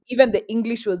even the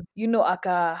English was, like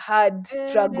a hard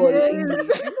struggle Yes.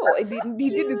 English. He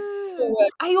did it so well.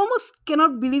 I almost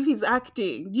cannot believe he's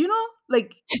acting.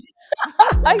 Like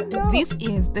I know. This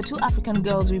is the Two African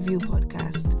Girls Review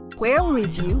podcast, where we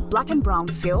review black and brown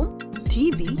film,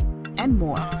 TV, and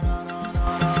more.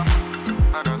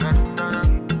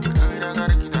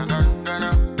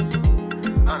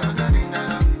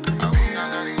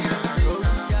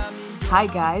 Hi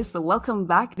guys, so welcome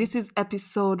back. This is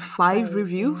episode 5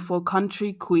 review for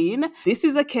Country Queen. This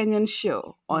is a Kenyan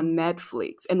show on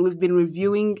Netflix and we've been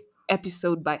reviewing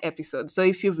episode by episode. So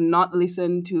if you've not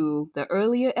listened to the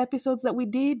earlier episodes that we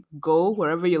did, go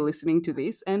wherever you're listening to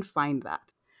this and find that.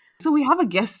 So we have a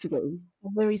guest today. A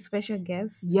very special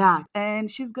guest. Yeah, and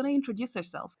she's going to introduce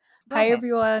herself. Go Hi ahead.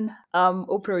 everyone. I'm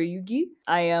OYUGI.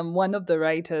 I am one of the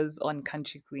writers on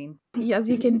Country Queen. As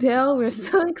you can tell, we're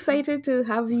so excited to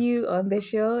have you on the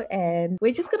show, and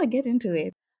we're just going to get into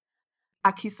it.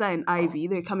 Akisa and Ivy,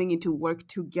 they're coming into work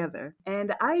together.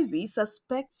 And Ivy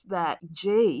suspects that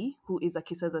Jay, who is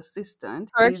Akisa's assistant,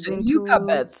 is Correction, into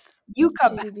Yukabeth.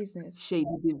 Shady business. shady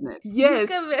business. Yes,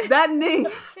 Yukabeth. that name.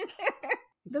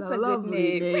 It's That's a good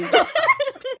lovely name.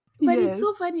 But Yes. it's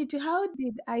so funny too. How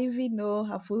did Ivy know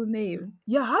her full name?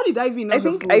 Yeah, how did Ivy know I her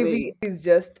think full Ivy name? is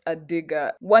just a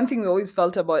digger. One thing we always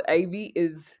felt about Ivy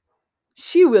is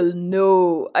she will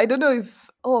know. I don't know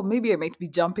if, maybe I might be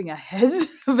jumping ahead,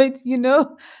 but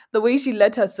the way she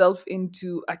let herself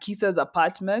into Akisa's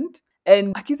apartment,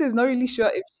 and Akisa is not really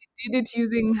sure if she did it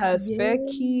using her spare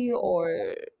key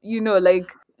or,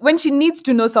 like when she needs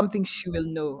to know something, she will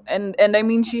know. And I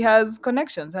mean, she has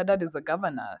connections. Her dad is the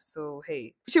governor. So,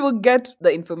 hey, she will get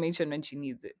the information when she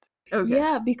needs it. Okay.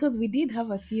 Yeah, because we did have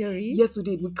a theory. Yes, we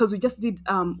did, because we just did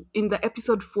in the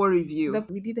episode 4 review.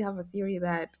 We did have a theory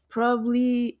that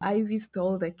probably Ivy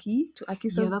stole the key to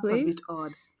Akisa's Yeah, that's place. a bit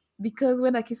odd. Because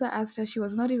when Akisa asked her, she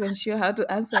was not even sure how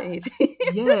to answer it.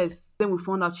 Yes. Then we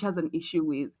found out she has an issue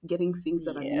with getting things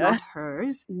that are Yeah. not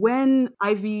hers. When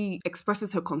Ivy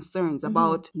expresses her concerns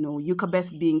about,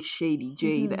 Yukabeth being shady,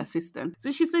 Jay, the assistant.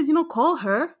 So she says, call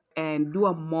her and do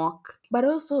a mock. But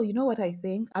also, you know what I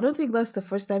think? I don't think that's the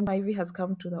first time Ivy has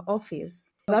come to the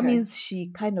office. That Okay. means she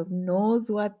kind of knows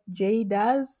what Jay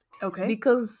does. Okay.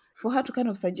 Because for her to kind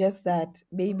of suggest that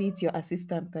maybe it's your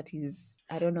assistant that is,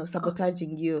 I don't know,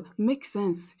 sabotaging you. Makes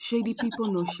sense. Shady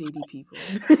people know shady people.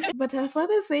 But her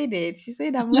father said it. She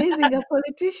said, I'm raising a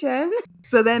politician.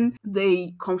 So then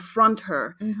they confront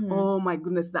her. Mhm. Oh my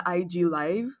goodness, the IG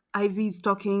live. Ivy's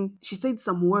talking. She said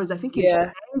some words, I think in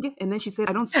Yeah. Sheng, and then she said,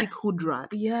 I don't speak Hudrat.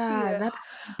 Yeah,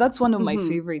 That's one of my Mhm.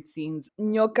 favorite scenes.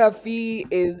 Nyokafi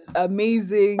is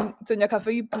amazing. So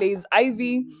Nyokafi plays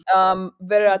Ivy,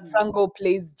 Vera Tsango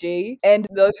plays Jay, and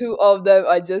the two of them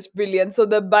are just brilliant. So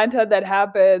the banter that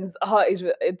happens,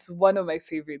 it's one of my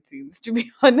favorite scenes, to be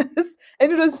honest.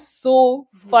 And it was so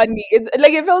funny.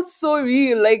 It felt so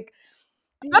real. Like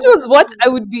that was what I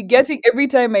would be getting every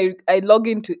time I log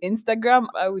into Instagram.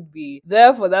 I would be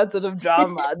there for that sort of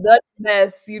drama, that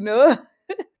mess.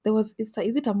 there was,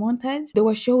 is it a montage? They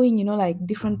were showing, like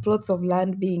different plots of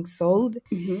land being sold.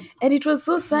 Mhm. And it was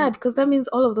so sad because that means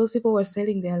all of those people were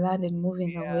selling their land and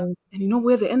moving away. And you know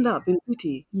where they end up? In the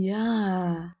city.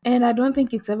 Yeah. And I don't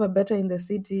think it's ever better in the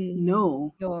city.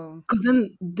 No. No. Because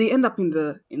then they end up in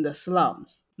the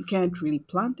slums. You can't really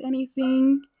plant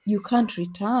anything. You can't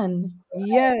return.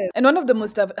 Yeah. And one of the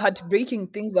most heartbreaking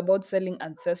things about selling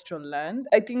ancestral land,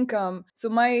 I think, so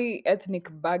my ethnic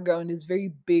background is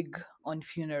very big on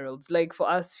funerals. Like for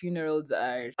us, funerals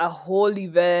are a whole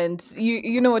event.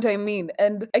 You know what I mean?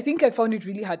 And I think I found it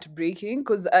really heartbreaking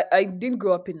because I didn't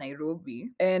grow up in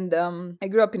Nairobi. And I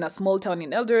grew up in a small town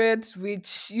in Eldoret,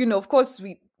 which, of course,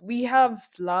 we have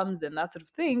slums and that sort of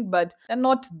thing, but they're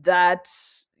not that,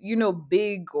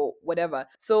 big or whatever.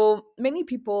 So many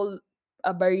people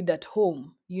are buried at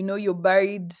home. You're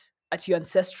buried at your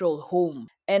ancestral home.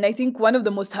 And I think one of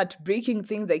the most heartbreaking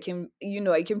things I came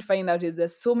to find out is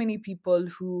there's so many people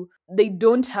who they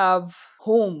don't have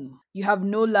home. You have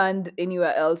no land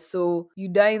anywhere else. So you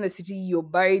die in the city, you're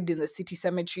buried in the city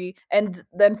cemetery. And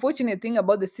the unfortunate thing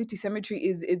about the city cemetery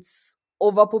is it's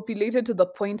overpopulated to the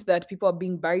point that people are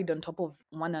being buried on top of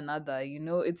one another.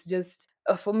 It's just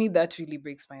for me that really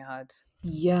breaks my heart.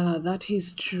 Yeah, that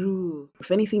is true.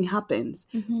 If anything happens,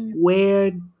 Mhm.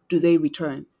 where do they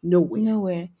return? Nowhere.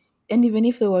 Nowhere. And even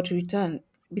if they were to return,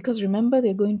 because remember,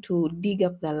 they're going to dig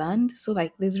up the land. So,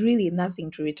 there's really nothing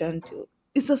to return to.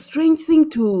 It's a strange thing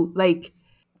to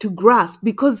grasp,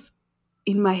 because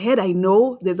in my head I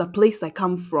know there's a place I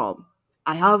come from.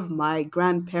 I have my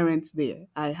grandparents there.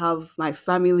 I have my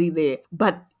family there.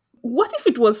 But what if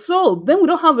it was sold? Then we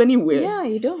don't have anywhere. Yeah,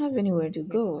 you don't have anywhere to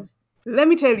go. Let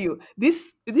me tell you,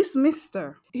 this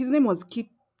Mister, his name was Kit.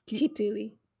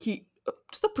 Kitty.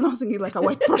 Stop pronouncing it like a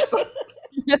white person.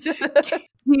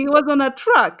 He was on a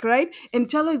truck, right? And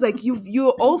Chalo is like,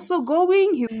 you're also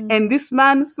going? Mm. And this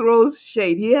man throws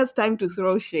shade. He has time to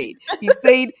throw shade. He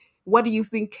said, what do you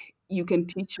think you can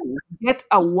teach me? Get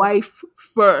a wife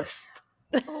first.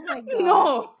 Oh my god.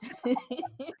 No.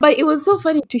 But it was so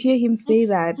funny to hear him say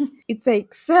that. It's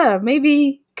like, sir,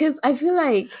 maybe because I feel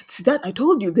like See that I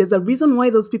told you there's a reason why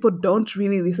those people don't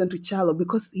really listen to Chalo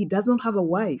because he doesn't have a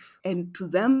wife. And to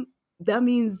them, that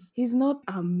means he's not.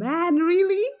 a man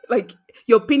really? Like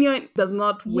your opinion does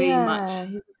not weigh much. Yeah,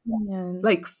 his opinion.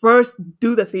 Like first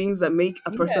do the things that make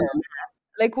a person Yeah.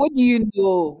 Like, what do you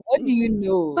know? What do you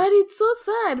know? But it's so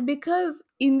sad because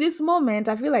in this moment,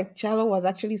 I feel like Chalo was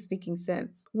actually speaking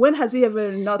sense. when has he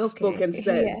ever not Okay, spoken yeah,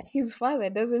 sense? his father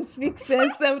doesn't speak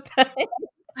sense sometimes.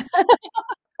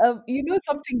 You know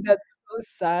something that's so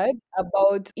sad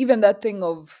about even that thing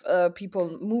of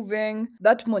people moving,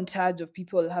 that montage of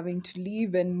people having to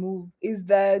leave and move, is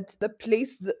that the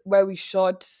place where we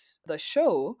shot the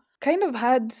show kind of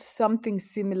had something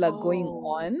similar going Oh.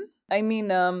 on. I mean,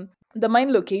 the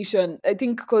mine location, I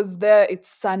think, because there it's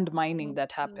sand mining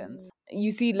that Okay. happens.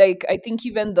 You see, like, I think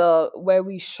even the where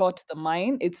we shot the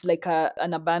mine, it's like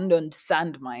an abandoned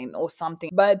sand mine or something.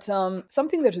 But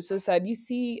something that was so sad, you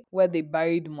see where they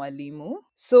buried Mwalimu.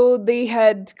 So they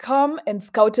had come and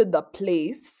scouted the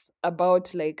place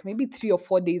about like maybe 3 or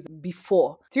 4 days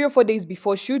before. 3 or 4 days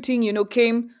before shooting,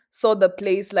 came, saw the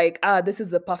place, like, this is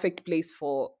the perfect place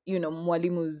for,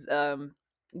 Mwalimu's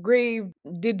grave,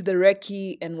 did the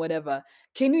recce and whatever.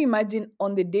 Can you imagine,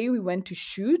 on the day we went to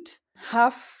shoot,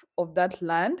 half of that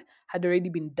land had already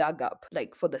been dug up,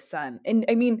 like, for the sun. And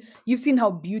I mean, you've seen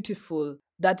how beautiful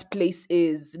that place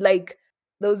is. Like,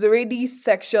 there was already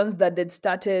sections that had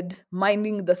started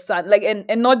mining the sun, like, and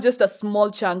not just a small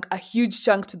chunk, a huge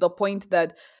chunk, to the point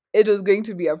that it was going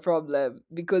to be a problem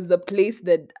because the place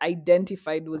that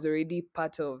identified was already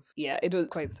part of. Yeah, it was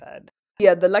quite sad.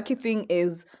 Yeah, the lucky thing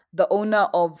is the owner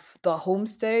of the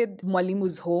homestead,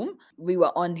 Mwalimu's home, we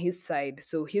were on his side.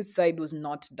 So his side was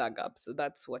not dug up. So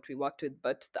that's what we worked with.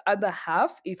 But the other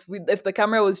half, if the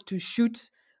camera was to shoot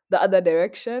the other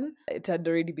direction, it had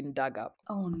already been dug up.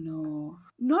 Oh no.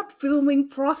 Not filming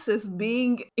process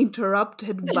being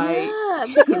interrupted by Yeah,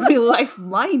 because real life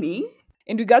mining.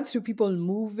 In regards to people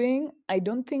moving, I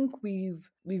don't think we've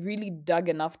really dug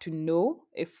enough to know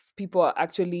if people are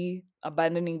actually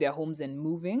abandoning their homes and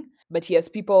moving. But yes,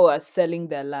 people are selling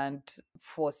their land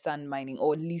for sand mining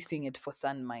or leasing it for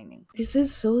sand mining. this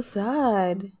is so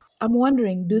sad. I'm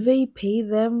wondering, do they pay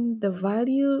them the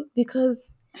value?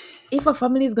 Because if a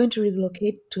family is going to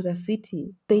relocate to the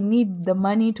city, they need the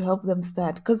money to help them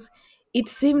start. Because it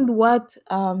seemed what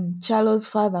Chalo's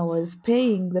father was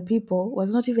paying the people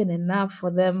was not even enough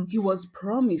for them. He was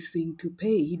promising to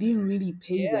pay. He didn't really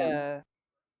pay them. Yeah.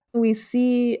 We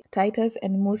see Titus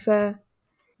and Musa,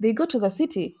 they go to the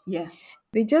city. Yeah.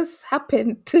 They just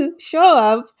happened to show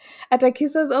up at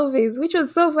Akisa's office, which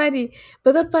was so funny.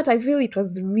 But that part, I feel it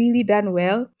was really done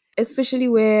well, especially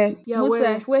where Yeah, Musa,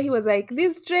 where where he was like,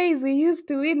 "These trays we used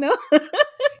to,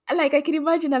 like I can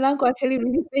imagine an uncle actually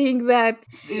really saying that.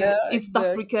 it's Yeah, East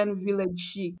exactly. African village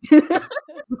chic.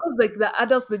 Because like the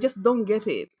adults they just don't get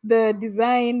it. The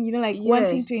design, like Yeah.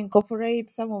 wanting to incorporate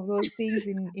some of those things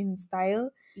in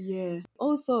style. Yeah.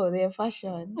 Also, their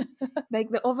fashion, like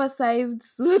the oversized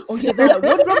Oh suits. yeah, the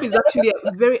wardrobe is actually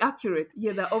very accurate.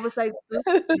 Yeah, the oversized suit,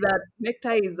 that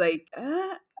necktie is like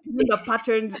the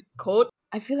patterned coat.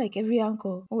 I feel like every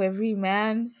uncle or every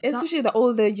man, So especially the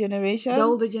older the generation,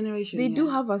 older generation, they do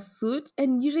yeah. have a suit,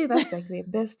 and usually that's like their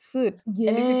best suit. And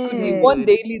if it could be Yeah. One wood.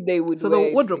 daily they would So the wear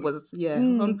it. wardrobe was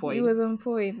on It point. was on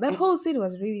point. That And, whole scene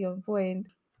was really on point.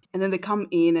 and then they come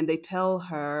in and they tell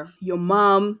her, your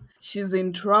mom, she's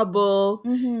in trouble.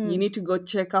 You Mm-hmm. need to go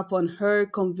check up on her,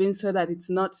 convince her that it's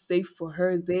not safe for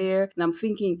her there. And I'm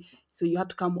thinking, so you had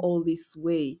to come all this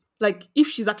way. Like, if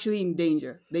she's actually in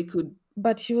danger, they could,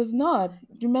 But she was not.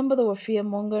 Remember, they were fear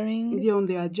mongering. they're on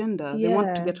their agenda. They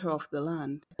want to Yeah. get her off the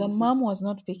land. The And so, mom was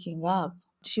not picking up.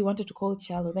 She wanted to call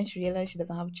Chalo. Then she realized she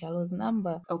doesn't have Chalo's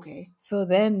number. okay. So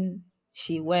then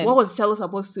she What went. was Charlo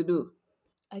supposed to do?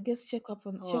 I guess check Oh,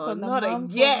 on the not mom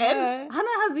for again. her.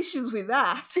 Hannah has issues with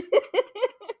that.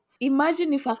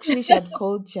 Imagine if actually she had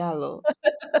called Chalo.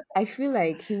 I feel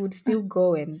like he would still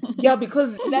go and Yeah,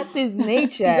 because that's his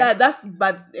nature. that's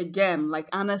but again, like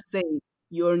Anna said,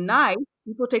 you're nice.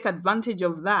 People take advantage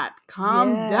of that. Calm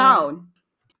Yeah. down.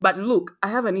 But look, I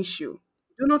have an issue.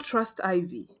 Do not trust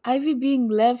Ivy. Ivy being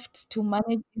left to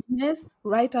manage business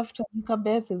right after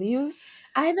Beth leaves.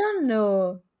 I don't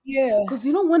know. Yeah. Because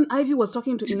you know when Ivy was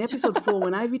talking to in episode 4,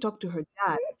 when Ivy talked to her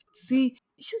dad, see,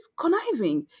 she's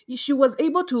conniving. She was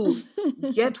able to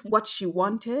get what she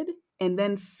wanted and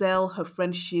then sell her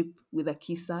friendship with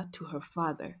Akisa to her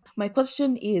father. My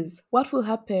question is, what will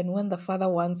happen when the father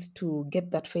wants to get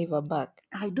that favor back?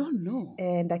 I don't know.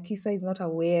 And Akisa is not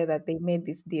aware that they made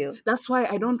this deal. That's why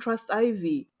I don't trust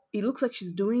Ivy. It looks like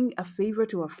she's doing a favor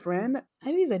to a friend.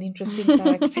 Ivy is an interesting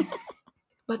character.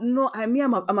 But no, I'm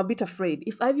a bit afraid.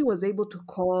 If Ivy was able to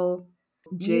call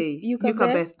Jay, Yuka Beth,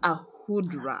 Yukabeth, a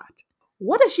hood rat,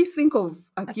 what does she think of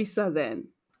Akisa then?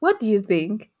 what do you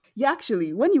think? Yeah,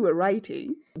 actually, when you were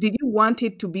writing, did you want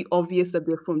it to be obvious that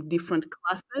they're from different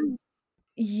classes?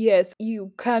 Yes,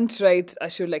 you can't write a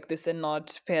show like this and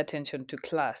not pay attention to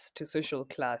class, to social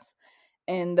class.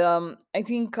 And I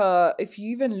think if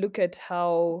you even look at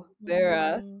how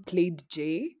Vera played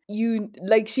Jay, you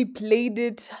like she played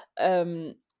it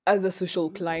as a social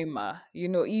climber,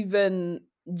 even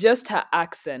just her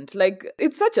accent. Like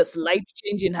it's such a slight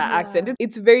change in her accent. Yeah.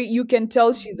 It's very, you can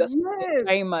tell she's a social Yes.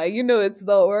 climber. It's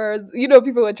the words,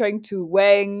 people were trying to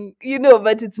wang,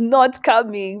 but it's not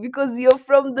coming because you're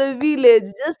from the village.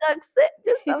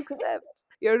 Just accept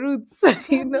your roots, That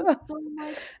makes so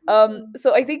much sense.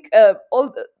 so I think all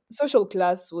the social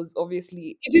class was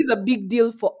obviously, it is a big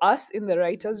deal for us in the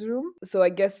writers room, so I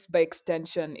guess by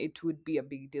extension it would be a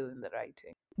big deal in the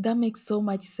writing. That makes so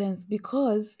much sense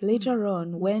because later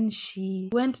on, when she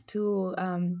went to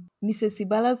Mrs.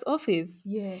 Sibala's office,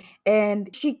 Yeah. and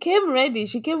she came ready,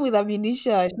 she came with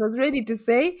ammunition. She was ready to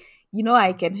say,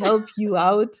 I can help you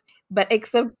out. But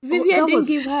except Oh, Vivian didn't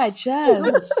give her a chance.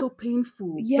 that was so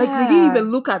painful. Like they didn't Yeah.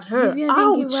 even look at her. Vivian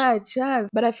didn't give Ouch. her a chance.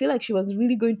 But I feel like she was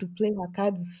really going to play her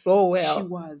cards so well. She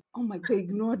was. Oh my, they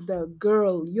ignored the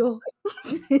girl. Yo.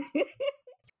 I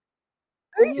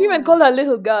didn't even call her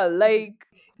little girl, like.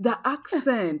 The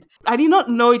accent. I did not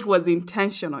know it was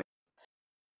intentional.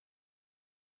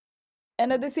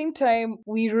 And at the same time,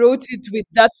 we wrote it with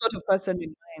that sort of person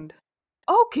in mind.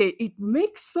 Okay, it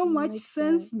makes so It much makes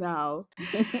sense sense. now.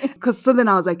 Because so then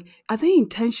I was like, are they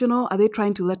intentional? Are they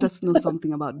trying to let us know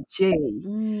something about Jay?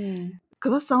 Mm,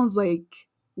 Because that sounds like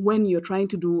when you're trying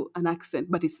to do an accent,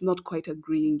 but it's not quite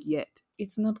agreeing yet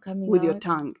it's not coming with your out.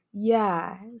 tongue.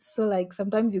 Yeah. So like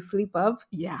sometimes you slip up.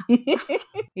 Yeah.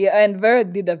 Yeah, and Vera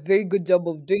did a very good job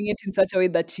of doing it in such a way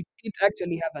that she did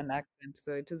actually have an accent,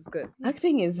 so it was good.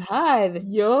 Acting is hard.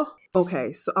 Yo.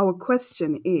 Okay, so our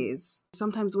question is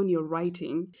sometimes when you're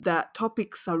writing, the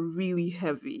topics are really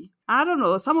heavy. I don't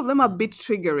know, some of them are a bit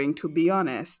triggering, to be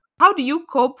honest. How do you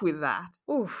cope with that?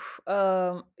 Oof.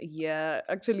 Yeah,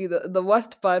 actually the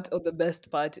worst part or the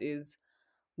best part is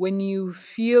when you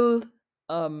feel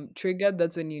triggered,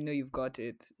 that's when you know you've got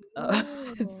it.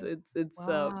 It's Oh, it's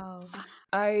wow.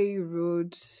 I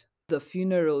wrote the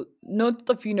funeral, not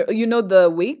the funeral, the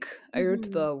wake. I wrote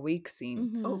Mhm. the wake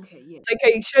scene. Mhm. Okay, yeah. Like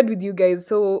I shared with you guys,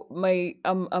 so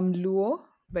I'm Luo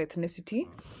by ethnicity.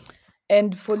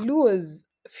 And for Luo's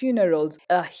funerals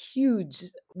are huge.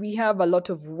 We have a lot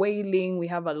of wailing, we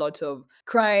have a lot of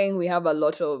crying, we have a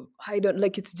lot of, I don't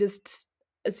like,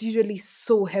 it's usually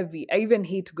so heavy. I even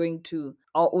hate going to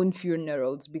our own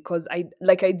funerals because I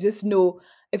just know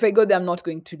if I go there I'm not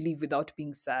going to leave without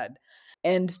being sad.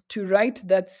 And to write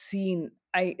that scene,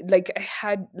 I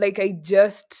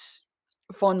just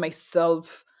found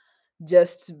myself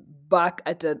just back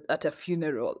at a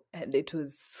funeral, and it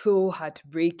was so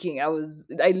heartbreaking. I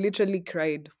literally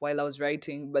cried while I was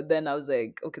writing, but then I was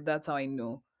like, okay, that's how I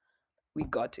know we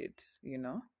got it.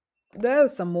 There are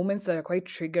some moments that are quite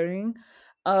triggering.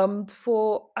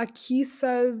 For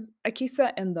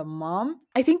Akisa and the mom,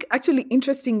 I think actually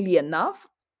interestingly enough,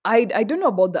 I don't know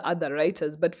about the other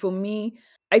writers, but for me,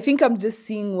 I think I'm just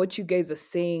seeing what you guys are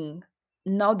saying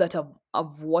now that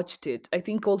I've watched it. I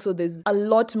think also there's a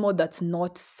lot more that's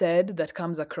not said that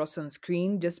comes across on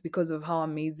screen just because of how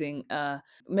amazing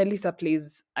Melissa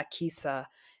plays Akisa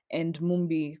and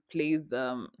Mumbi plays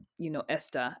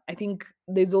Esther. I think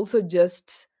there's also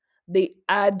just they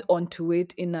add onto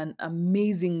it in an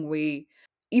amazing way.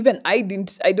 Even I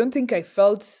don't think I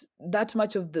felt that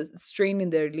much of the strain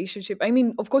in their relationship. I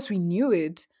mean, of course we knew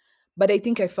it, but I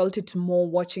think I felt it more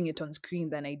watching it on screen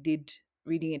than I did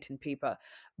reading it in paper.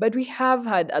 But we have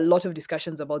had a lot of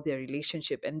discussions about their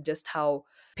relationship and just how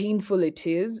painful it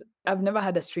is. I've never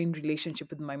had a strained relationship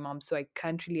with my mom, so I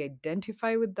can't really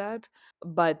identify with that.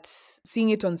 But seeing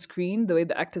it on screen, the way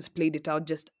the actors played it out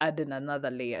just added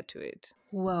another layer to it.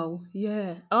 Wow,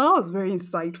 yeah. Oh, that was very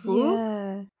insightful.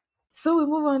 Yeah. So we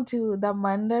move on to the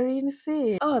Mandarin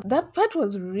scene. Oh, that part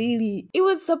was really, it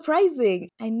was surprising.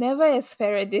 I never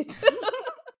expected it.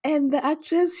 And the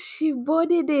actress, she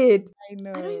bodied it. I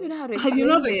I don't even know. know how to I did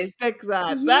not explain this. expect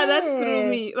that. That threw Yeah.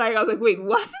 me. Like I was like, wait,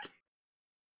 what?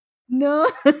 No.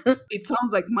 It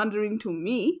sounds like Mandarin to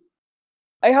me.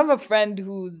 I have a friend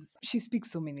she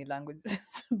speaks so many languages,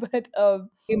 but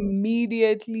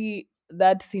immediately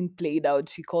that scene played out,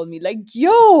 she called me like,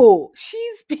 "Yo,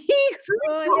 she speaks!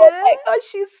 Oh, Oh yeah. my gosh,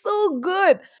 she's so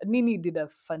good!" Nini did a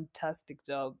fantastic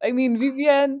job. I mean,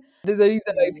 Vivian. There's a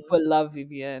reason why Yeah. people love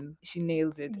Vivian. She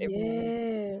nails it every time.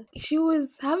 Yeah. She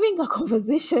was having a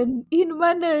conversation in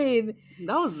Mandarin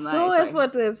That was so nice. Like,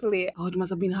 effortlessly. oh, it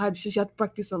must have been hard. She had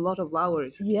practiced a lot of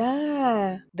hours.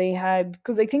 Yeah. They had,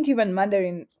 because I think even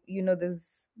Mandarin,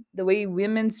 there's the way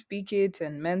women speak it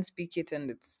and men speak it, and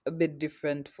it's a bit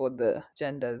different for the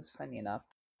genders. Funny enough,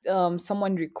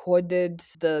 someone recorded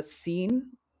the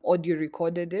scene, audio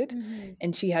recorded it, Mhm.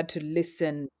 and she had to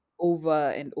listen over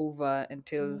and over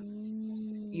until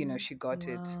Mm. she got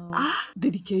it. Wow. Ah,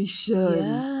 dedication.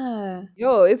 Yeah.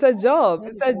 Yo, it's a job.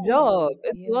 That It's is a job. cool.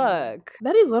 It's Yeah. work.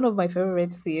 That is one of my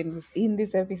favorite scenes in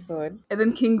this episode. And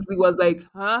then Kingsley was like,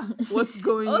 huh? What's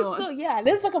going on? Also, yeah,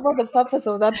 let's talk about the purpose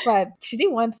of that part. She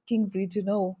didn't want Kingsley to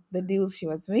know the deals she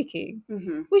was making,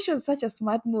 Mhm. which was such a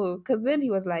smart move. Because then he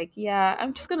was like, "Yeah,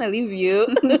 I'm just gonna leave you."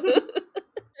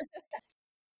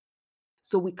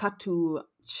 So we cut to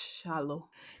Shallow.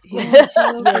 Yeah,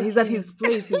 Chalo Yeah, he's at cooking. his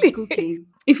place. He's cooking.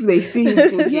 If they see him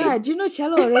cooking. Yeah, do you know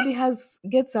Chalo already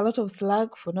gets a lot of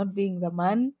slack for not being the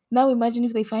man? Now imagine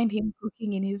if they find him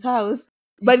cooking in his house.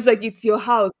 But it's like, it's your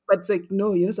house. But it's like,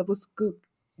 no, you're not supposed to cook.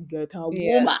 Get a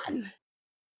Yeah. woman.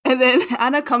 And then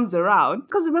Anna comes around.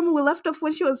 Because remember, we left off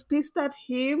when she was pissed at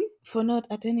him. For not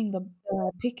attending the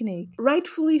picnic.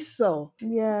 Rightfully so.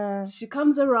 Yeah. She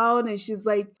comes around and she's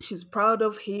like, she's proud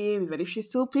of him, even if she's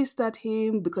still pissed at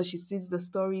him because she sees the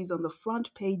stories on the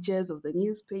front pages of the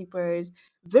newspapers.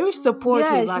 Very Yeah,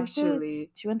 supportive,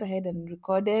 actually. she went ahead and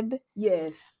recorded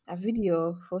Yes. a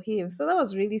video for him. So that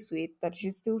was really sweet that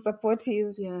she's still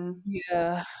supportive. Yeah.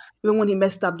 Yeah. Even when he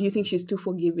messed up, do you think she's too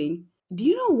forgiving? Do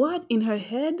you know what? In her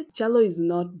head, Chalo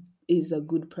is a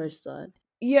good person.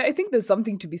 Yeah, I think there's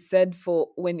something to be said for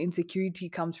when insecurity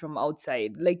comes from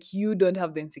outside. Like you don't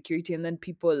have the insecurity, and then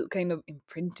people kind of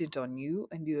imprint it on you,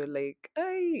 and you're like,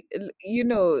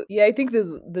 yeah. I think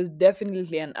there's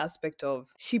definitely an aspect of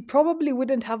she probably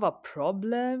wouldn't have a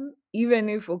problem even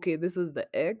if okay, this was the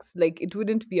ex, like it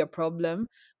wouldn't be a problem.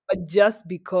 But just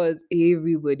because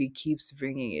everybody keeps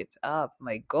bringing it up,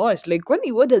 my gosh! Like when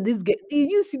he ordered this, did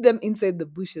you see them inside the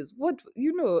bushes? What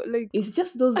like It's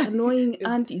just those annoying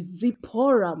Auntie it's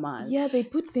Zipporah, man. Yeah, they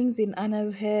put things in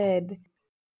Anna's head.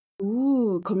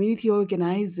 Ooh, community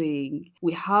organizing.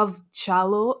 We have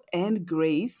Chalo and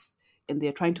Grace, and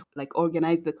they're trying to like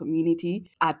organize the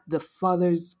community at the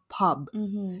father's pub.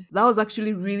 Mm-hmm. That was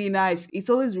actually really nice. It's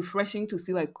always refreshing to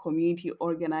see like community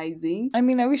organizing. I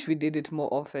mean, I wish we did it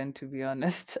more often, to be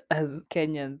honest, as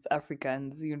Kenyans,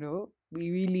 Africans, we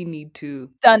really need to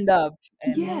stand up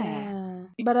and Yeah.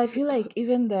 Yeah. But I feel like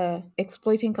even the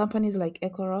exploiting companies like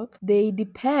EcoRock, they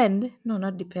depend, no,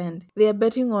 not depend. They are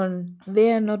betting on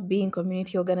there not being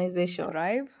community organization.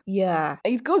 thrive. Yeah.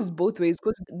 It goes both ways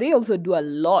because they also do a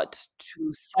lot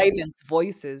to silence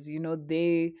voices.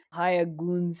 They hire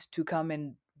goons to come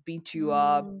and beat you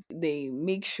up. Mm. They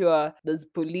make sure there's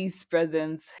police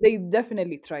presence. They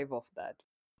definitely thrive off that.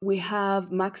 We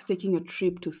have Max taking a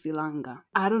trip to Silanga.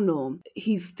 I don't know.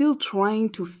 He's still trying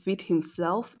to fit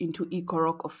himself into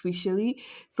Ikorok officially.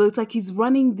 So it's like he's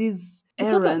running these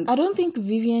Because errands. I don't think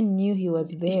Vivian knew he was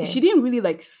there She didn't really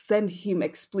like send him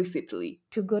explicitly.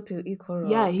 to go to EcoRock.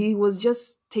 Yeah, he was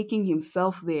just taking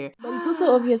himself there. But it's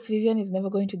also obvious Vivian is never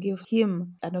going to give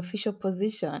him an official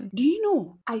position. Do you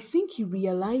know? I think he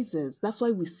realizes. That's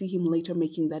why we see him later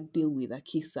making that deal with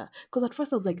Akisa. Because at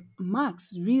first I was like,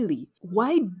 Max, really?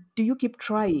 Why do you keep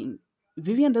trying?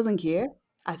 Vivian doesn't care.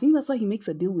 I think that's why he makes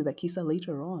a deal with Akisa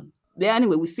later on. Yeah,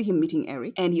 anyway, we see him meeting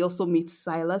Eric and he also meets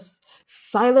Silas.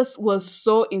 Silas was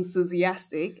so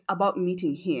enthusiastic about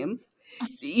meeting him.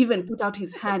 He even put out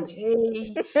his hand.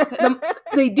 Hey,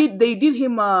 they did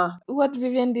him What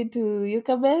Vivian did to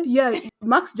Yucabeth? yeah,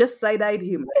 Max just side-eyed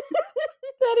him.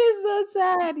 That is so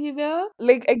sad.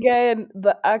 Like again,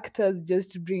 the actors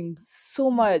just bring so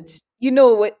much.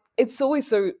 It's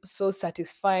always so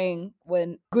satisfying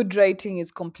when good writing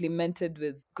is complemented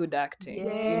with good acting.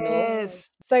 Yes.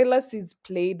 Silas is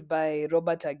played by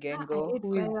Robert I Agengo, hate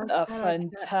who is Silas' a character.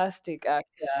 fantastic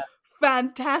actor.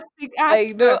 Fantastic I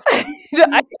know.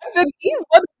 actor. He's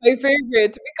one of my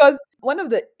favorite because one of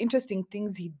the interesting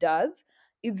things he does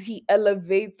is he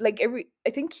elevates like every.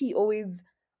 I think he always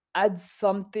adds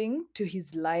something to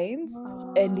his lines,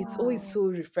 and it's always Oh. so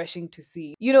refreshing to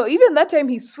see. Even that time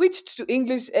he switched to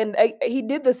English, and he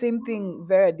did the same thing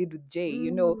Vera did with Jay.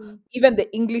 Mm. Even the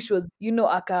English was,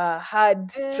 like a hard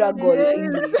struggle Yes.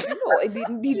 English.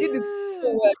 He did it so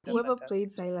True. well. It was Whoever fantastic.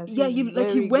 played Silas Yeah, is he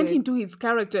very went good. into his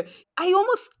character. I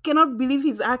almost cannot believe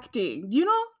he's acting.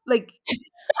 Like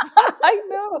I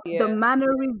know. the Yeah.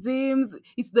 mannerisms,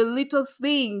 it's the little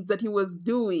things that he was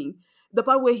doing. The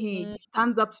part where he Mm.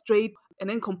 stands up straight and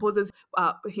then composes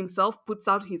himself, puts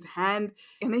out his hand,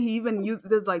 and then he even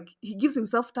uses like he gives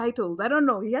himself titles. I don't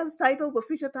know. He has titles,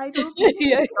 official titles.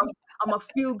 Yeah. I'm a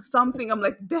field something. I'm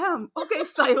like, damn. Okay,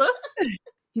 Silas.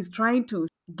 He's trying to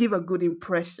give a good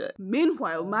impression.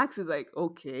 Meanwhile, Max is like,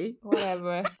 okay.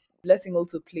 Whatever. Blessing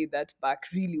also played that back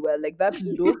really well. Like that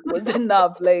look was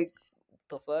enough. Like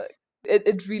the fuck.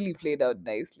 It really played out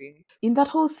nicely. In that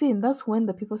whole scene, that's when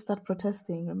the people start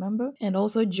protesting, remember? And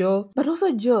also Joe. But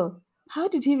also Joe. How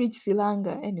did he reach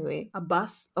Silanga anyway? A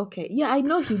bus. Okay, yeah, I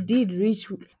know he did reach,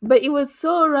 but it was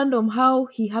so random how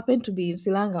he happened to be in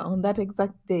Silanga on that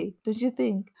exact day. Don't you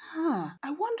think? Huh.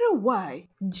 I wonder why.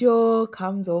 Joe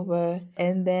comes over,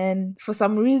 and then for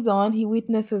some reason he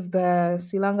witnesses the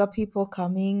Silanga people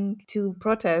coming to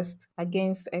protest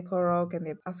against Echo Rock, and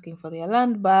they're asking for their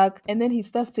land back. And then he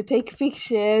starts to take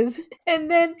pictures, and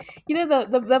then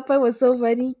that part was so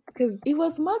funny because it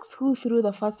was Max who threw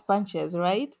the first punches,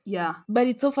 right? Yeah. But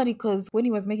it's so funny because when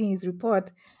he was making his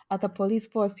report at the police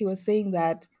post, he was saying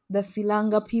that the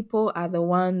Silanga people are the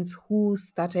ones who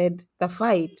started the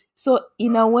fight. So,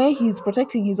 in a way, he's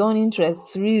protecting his own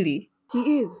interests, really.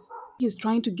 He is. He's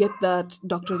trying to get that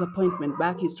doctor's appointment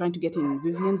back. He's trying to get in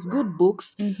Vivian's good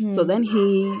books. So then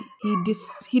he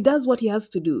does what he has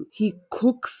to do. He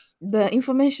cooks. The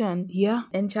information. Yeah.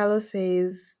 And Charlo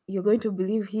says, "You're going to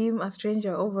believe him, a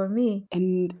stranger, over me."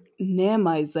 And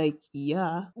Nema is like,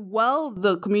 yeah. While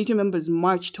the community members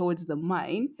march towards the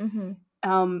mine,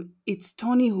 it's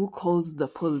Tony who calls the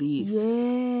police.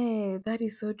 Yeah, that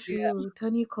is so true.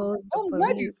 Tony calls the Oh,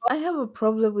 why do you police. I have a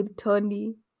problem with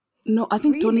Tony. No, I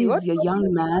think Tony really? What? is a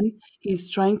young man. He's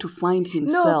trying to find No,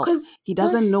 himself. because He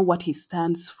doesn't know what he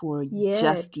stands for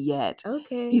just yet.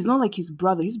 Okay. He's not like his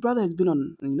brother. His brother has been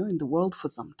in the world for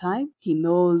some time. He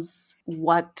knows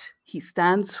what he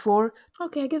stands for.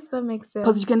 Okay, I guess that makes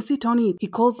Because sense. you can see Tony, he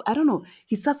calls, I don't know,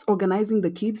 he starts organizing the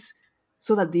kids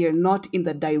so that they are not in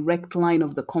the direct line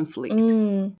of the conflict.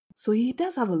 So he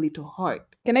does have a little heart.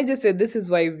 Can I just say this is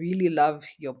why I really love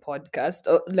your podcast,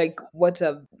 or like what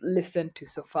I've listened to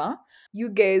so far. You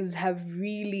guys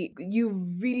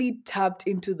you've really tapped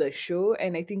into the show,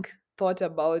 and I think thought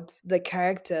about the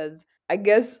characters. I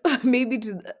guess maybe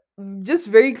just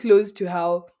very close to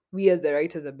how we as the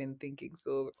writers have been thinking.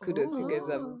 So kudos, you guys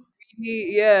have Oh.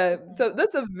 really, yeah. So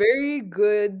that's a very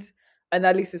good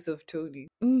analysis of Tony.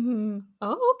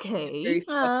 Oh, okay. Very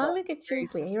spot on. Look at you,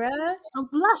 Very Vera. I'm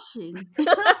blushing.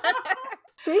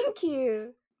 Thank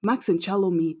you. Max and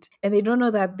Charlo meet. And they don't know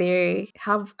that they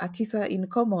have a kissa in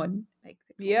common. Like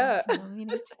for Yeah. once in a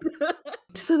minute.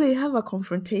 So they have a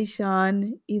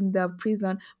confrontation in the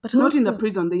prison, but Not in the also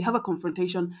prison. They have a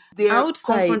confrontation. Their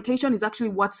outside. confrontation is actually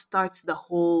what starts the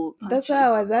whole That's punches. why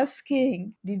I was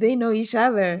asking. Did they know each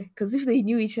other? Because if they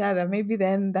knew each other, maybe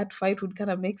then that fight would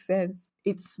kind of make sense.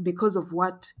 It's because of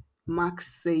what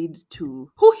Max said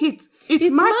to who hit. It's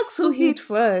Max who hit hits.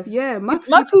 first. Yeah, Max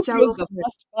It's Max hits who throws Charlo the first.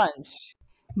 first punch.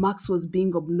 Max was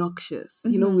being obnoxious,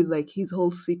 with like his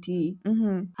whole city.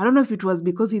 Mm-hmm. I don't know if it was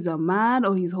because he's a man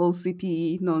or his whole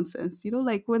city nonsense.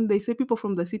 Like when they say people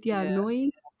from the city are Yeah.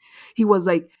 annoying. He was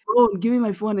like, "Oh, give me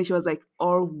my phone," and she was like,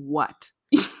 "Or what?"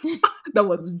 That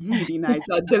was really nice.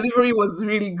 Her delivery was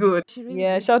really good. She really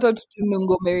Yeah, is. shout out to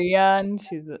Nungo Marianne.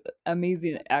 She's an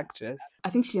amazing actress. I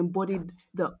think she embodied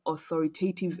the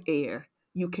authoritative air.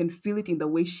 You can feel it in the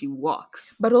way she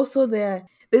walks. But also there's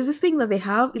this thing that they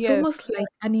have. It's Yeah. almost like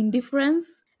an indifference.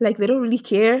 Like they don't really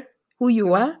care who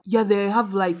you are. Yeah, they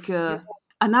have like an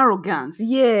arrogance.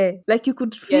 Yeah, like you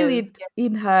could feel Yes. it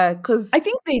in her. Because I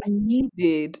think they need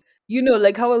it.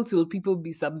 Like how else will people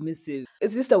be submissive?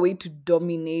 It's just a way to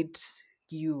dominate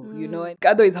you. And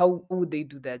otherwise, how would they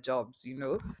do their jobs,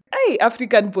 Hey,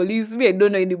 African police, me, I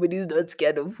don't know anybody's not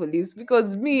scared of police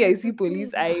because me, I see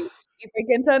police, if I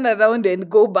can turn around and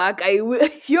go back, I will.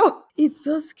 Yo. it's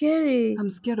so scary. I'm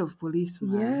scared of police,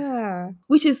 man. Yeah,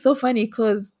 which is so funny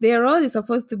because their role is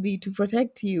supposed to be to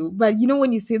protect you, but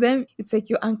when you see them, it's like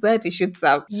your anxiety shoots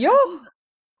up. Yo.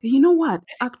 You know what?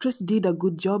 Actress did a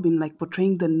good job in like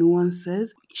portraying the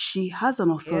nuances. She has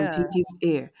an authoritative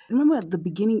air. Remember at the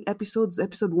beginning episodes,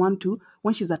 episode 1, 2,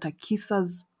 when she's at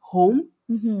Akisa's home?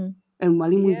 Mm-hmm. and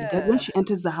Mwalimu is dead. Yeah. When she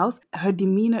enters the house, her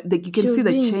demeanor, like you can She see was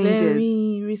the being changes.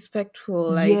 very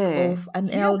respectful, like Yeah. of an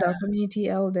Yeah. elder, community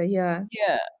elder. Yeah.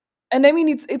 Yeah. And I mean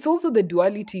it's also the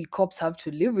duality cops have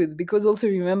to live with, because also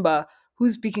remember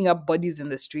who's picking up bodies in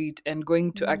the street and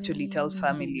going to actually tell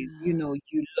families, Yeah.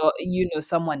 you know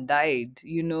someone died,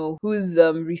 you know, who's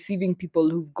receiving people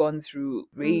who've gone through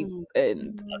rape Mm.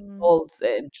 and Mm. assaults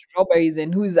and robberies,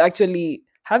 and who's actually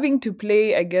having to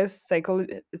play, I guess,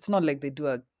 psychology. It's not like they do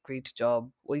a great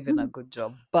job or even a Mm. good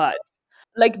job, but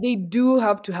like they do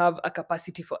have to have a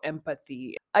capacity for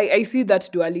empathy. I see that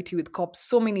duality with cops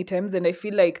so many times, and I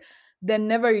feel like they're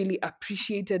never really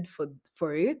appreciated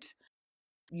for it.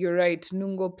 You're right,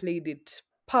 Nungo played it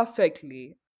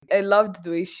perfectly. I loved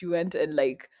the way she went and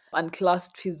like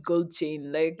unclasped his gold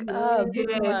chain, like, big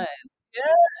man. Yes.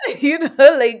 Yeah, you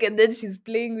know, like, and then she's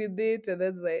playing with it, and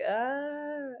that's like,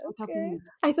 What okay. happened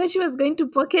I thought she was going to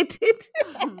pocket it.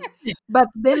 is But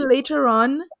then later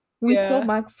on, we saw Yeah.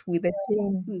 Max with a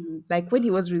chain. Mhm. Like when he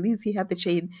was released, he had the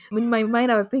chain. In my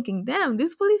mind, I was thinking, damn,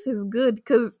 this police is good.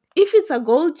 Because if it's a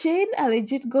gold chain, a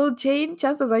legit gold chain,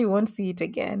 chances are you won't see it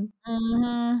again.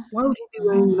 Mm-hmm. Why would he be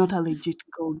wearing Mm-hmm. not a legit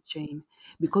gold chain?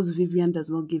 Because Vivian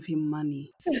does not give him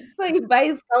money. So he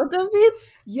buys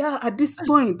counterfeits. Yeah, at this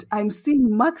point, I'm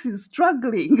seeing Max is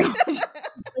struggling.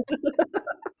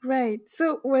 Right.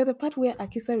 So where the part where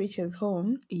Akisa reaches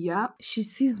home, Yeah, she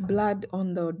sees blood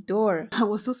on the door. I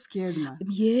was so scared, man.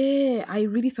 Yeah, I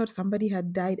really thought somebody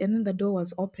had died, and then the door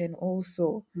was open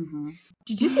also. Mhm.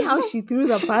 Did you see how she threw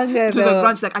the panga? To the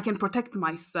ground, she's like, I can protect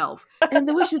myself. And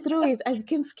the way she threw it, I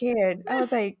became scared. I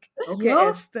was like, Okay, yo.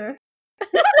 Esther.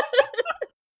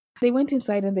 They went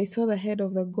inside and they saw the head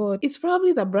of the goat. It's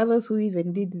probably the brothers who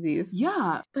even did this.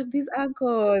 Yeah, But these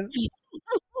uncles,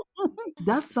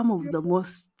 that's some of the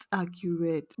most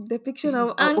accurate depiction of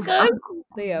of uncles. uncle could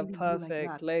They are really be like that.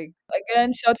 perfect. Like,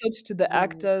 again, shout out to the Yeah.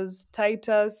 actors.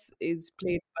 Titus is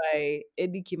played by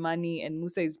Eddie Kimani and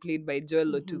Musa is played by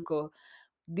Joel Mhm. Otuko.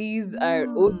 These are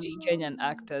OG Kenyan Mm.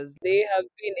 actors. They have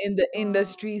been in the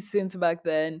industry since back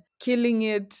then, killing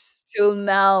it till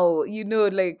now. You know,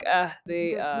 like, They did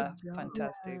they a are good job.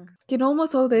 fantastic. In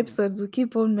almost all the Yeah. episodes, we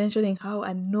keep on mentioning how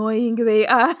annoying they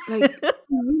are. Like,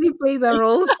 They really play the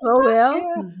roles so well.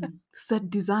 Yeah. set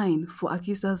design for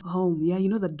Akisa's home. Yeah, you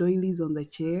know the doilies on the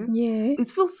chair? Yeah, It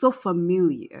feels so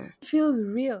familiar. it feels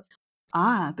real.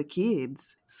 Ah, the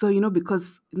kids. So,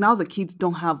 because now the kids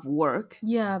don't have work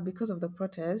Yeah, because of the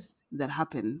protest. that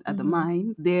happened at the Mhm.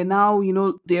 mine. They're now,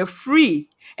 they're free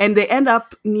and they end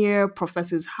up near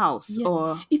Professor's house Yeah,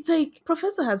 or it's like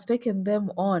Professor has taken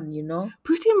them on.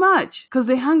 pretty much because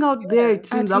they hang out there, Yeah. it At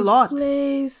seems, a his lot.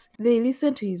 place, they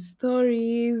listen to his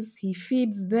stories, he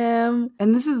feeds them.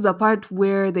 And this is the part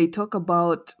where they talk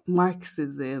about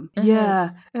Marxism. Uh-huh. Yeah.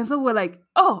 And so we're like,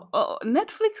 oh,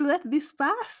 Netflix let this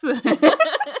pass?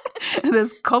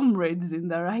 There's comrades in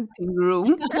the writing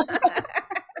room.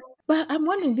 But I'm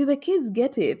wondering, did the kids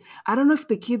get it? I don't know if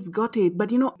the kids got it, but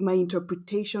my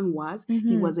interpretation was he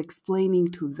Mhm. was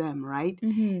explaining to them, right?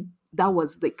 Mm-hmm. That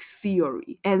was like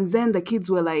theory. And then the kids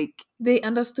were like, They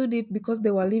understood it because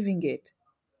they were living it.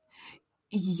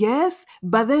 yes,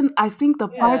 but then I think the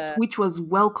part Yeah. which was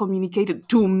well communicated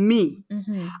to me,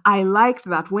 Mm-hmm. I liked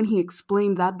that when he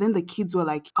explained that, then the kids were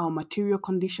like, our material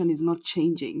condition is not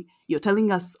changing. You're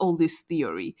telling us all this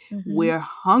theory. Mm-hmm. We're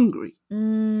hungry.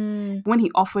 Mm, When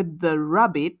he offered the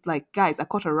rabbit, like, guys, I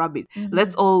caught a rabbit. mm-hmm.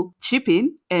 Let's all chip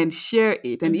in and share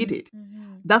it and eat it.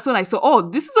 Mm-hmm. That's when I saw, oh,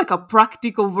 this is like a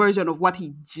practical version of what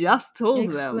he just told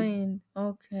them. Explain.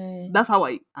 Okay. That's how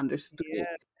I understood it.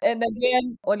 Yeah. And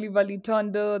again, Oliver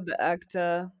Litondo, the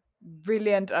actor,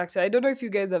 brilliant actor. I don't know if you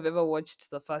guys have ever watched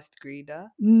The First Grader.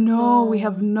 No, we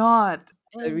have No. not.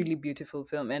 A really beautiful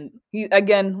film, and he,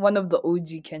 again, one of the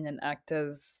OG Kenyan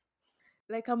actors.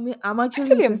 Like I'm actually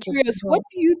Actually, I'm interested to curious, what know.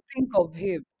 do you think of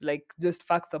him? Like, just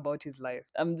facts about his life.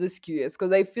 I'm just curious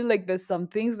because I feel like there's some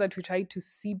things that we try to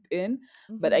seep in,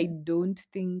 but I don't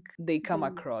think they come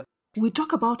across. We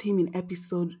talk about him in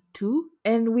episode 2.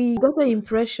 And we got the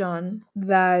impression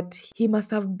that he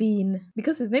must have been,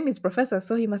 because his name is Professor,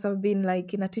 so he must have been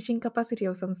like in a teaching capacity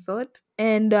of some sort.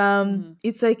 And Mhm.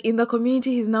 it's like in the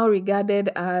community, he's now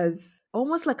regarded as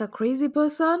almost like a crazy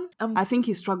person. I think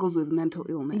he struggles with mental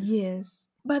illness. Yes.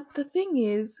 But the thing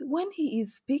is, when he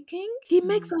is speaking, he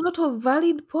makes a lot of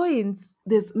valid points.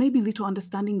 There's maybe little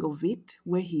understanding of it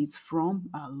where he's from.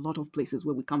 A lot of places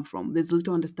where we come from, there's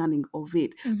little understanding of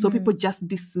it. So people just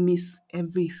dismiss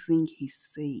everything he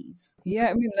says. Yeah,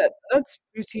 I mean that's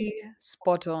pretty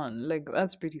spot on. Like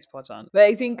that's pretty spot on. But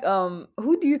I think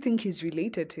who do you think he's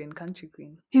related to in Country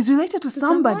Queen? He's related to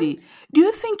somebody. Do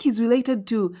you think he's related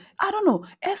to, I don't know,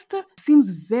 Esther seems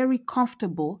very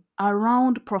comfortable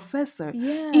around Professor.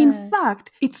 Yeah. In fact,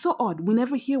 it's so odd. We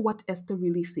never hear what Esther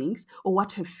really thinks or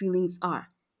what her feelings are.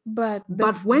 But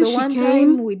when the she one came-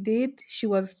 time we did, she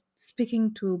was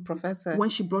speaking to Professor. When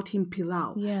she brought him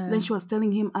pilau, Yeah. then she was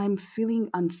telling him, I'm feeling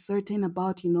uncertain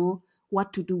about,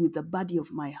 what to do with the body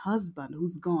of my husband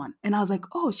who's gone. And I was like,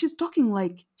 oh, she's talking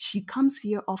like she comes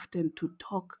here often to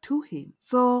talk to him.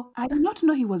 So I did not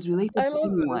know he was related I to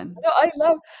love this. anyone. No, I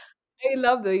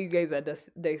love the way you guys are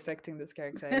dissecting this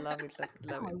character. I love it. Love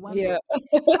Now I it. wonder. Yeah.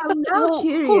 I'm now Who is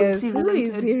curious. he Who is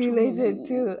he related related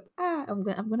to? to? I'm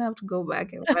gonna have to go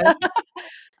back and find.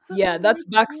 So Yeah, that that's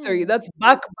makes backstory. sense.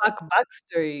 That's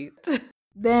backstory.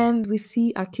 Then we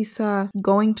see Akisa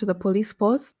going to the police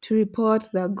post to report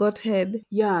the godhead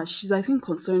Yeah, she's, I think,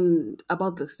 concerned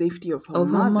about the safety of her of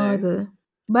her mother. mother.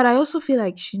 But I also feel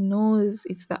like she knows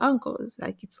it's the uncles.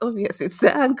 Like it's obvious it's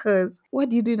the uncles. What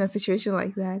do you do in a situation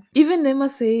like that? Even Nema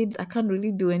said, I can't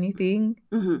really do anything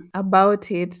about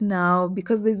it now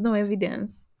because there's no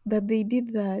evidence that they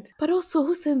did that. But also,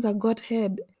 who sends a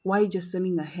godhead? Why are you just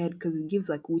sending her head? Because it gives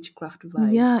like witchcraft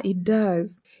vibes. Yeah, it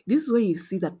does. This is where you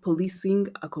see that policing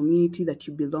a community that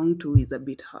you belong to is a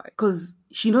bit hard. Because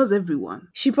she knows everyone.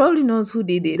 She probably knows who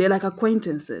did it. They're like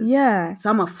acquaintances. Yeah.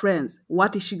 Some are friends.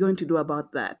 What is she going to do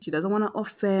about that? She doesn't want to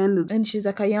offend. And she's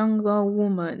like a younger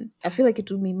woman. I feel like it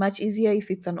would be much easier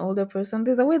if it's an older person.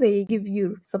 There's a way they give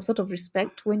you some sort of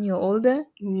respect when you're older.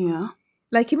 Yeah.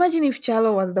 Like imagine if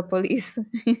Charlo was the police.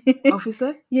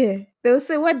 Officer? Yeah. They'll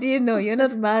say, what do you know? You're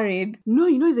not married.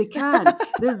 No, they can.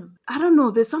 There's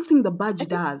something the badge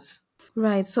does.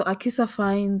 Right, so Akisa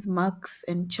finds Max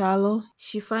and Charlo.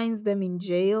 She finds them in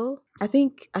jail. I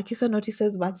think Akisa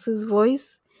notices Max's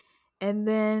voice. And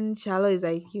then Charlo is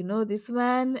like, you know this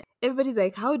man? Everybody's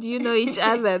like, how do you know each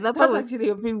other? That part That's was actually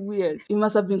a bit weird. It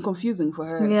must have been confusing for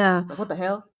her. Yeah. Like, what the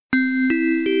hell?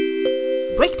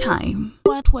 Break time.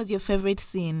 What was your favorite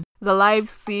scene? The live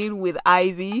scene with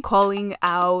Ivy calling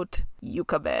out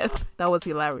Yukabeth. That was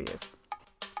hilarious.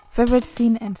 Favorite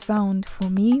scene and sound for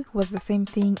me was the same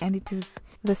thing, and it is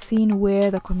the scene where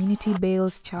the community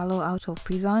bails Charlo out of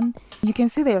prison. You can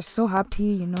see they are so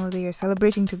happy, they are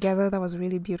celebrating together. That was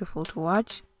really beautiful to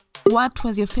watch. What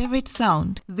was your favorite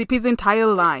sound? Zippy's entire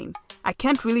line. I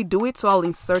can't really do it, so I'll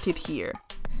insert it here.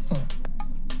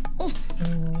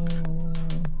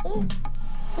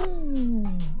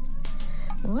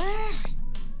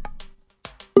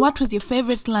 What was your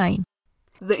favorite line?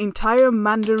 The entire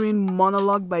Mandarin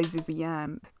monologue by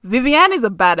Vivienne. Vivienne is a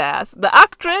badass. The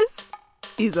actress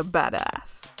is a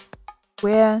badass.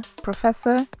 Where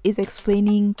Professor is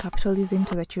explaining capitalism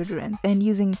to the children and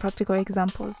using practical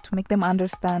examples to make them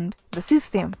understand the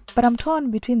system. But I'm torn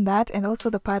between that and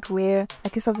also the part where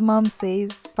Akisa's mom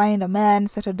says, find a man,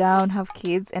 settle down, have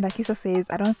kids. And Akisa says,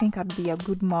 I don't think I'd be a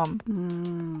good mom.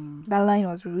 That line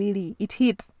was really, it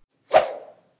hit.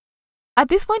 At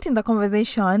this point in the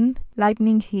conversation,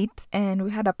 lightning hit and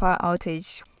we had a power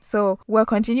outage. So we're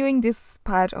continuing this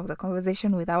part of the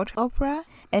conversation without OPRAH,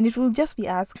 and it will just be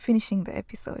us finishing the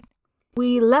episode.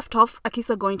 We left off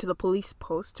Akisa going to the police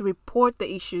post to report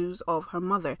the issues of her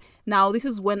mother. Now, this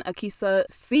is when Akisa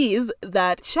sees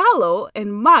that Charlo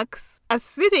and Max are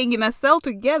sitting in a cell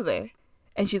together.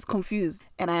 And she's confused.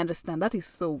 And I understand. That is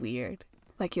so weird.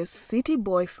 Like your city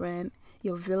boyfriend,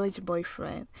 your village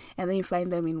boyfriend, and then you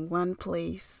find them in one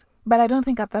place. But I don't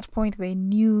think at that point they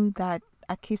knew that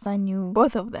Akisa knew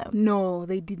both of them. No,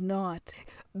 they did not.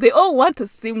 They all want to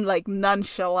seem like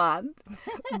nonchalant.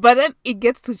 But then it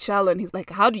gets to Charlo and he's like,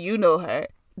 how do you know her?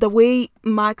 The way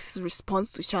Max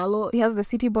responds to Charlo, He has the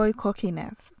city boy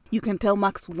cockiness. you can tell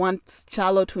Max wants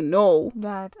Charlo to know.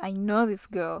 That I know this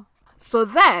girl. So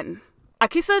then,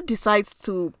 Akisa decides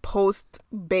to post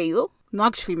bail. No,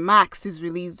 actually, Max is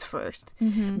released first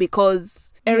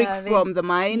because Eric from the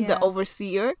mine, the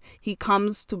overseer, he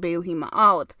comes to bail him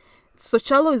out. So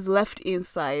Charlo is left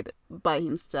inside by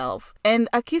himself. And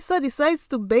Akisa decides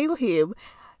to bail him.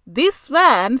 This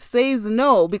man says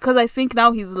no because I think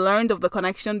now he's learned of the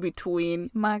connection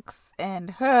between Max and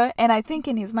her. And I think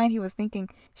in his mind he was thinking,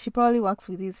 she probably works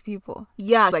with these people.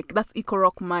 Yeah, like that's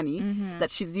Ikorok money that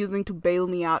she's using to bail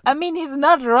me out. I mean, he's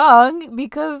not wrong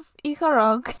because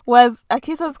Ikarok was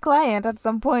Akisa's client at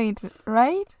some point,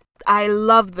 right? I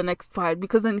love the next part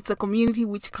because then it's a community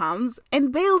which comes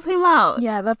and bails him out.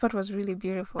 Yeah, that part was really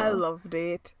beautiful. I loved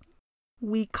it.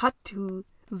 We cut to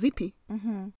Zippy.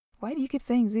 Mm-hmm. Why do you keep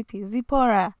saying Zippy?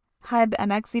 Zipporah had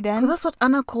an accident. Because that's what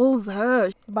Anna calls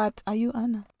her. But are you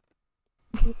Anna?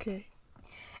 Okay.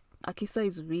 Akisa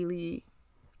is really...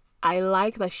 I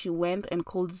like that she went and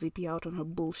called Zippy out on her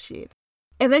bullshit.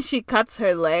 And then she cuts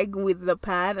her leg with the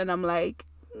pan and I'm like...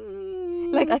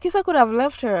 Like, Akisa could have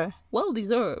left her. Well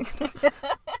deserved.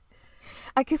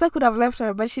 Akisa could have left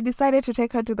her, but she decided to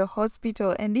take her to the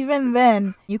hospital. And even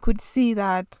then, you could see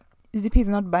that Zippy is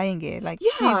not buying it. Like,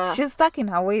 Yeah. she's stuck in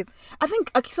her ways. I think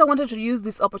Akisa wanted to use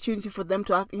this opportunity for them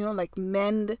to, like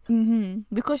mend. Mm-hmm.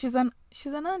 Because she's an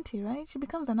auntie, right? She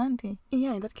becomes an auntie.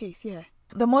 Yeah, in that case, yeah.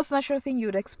 The most natural thing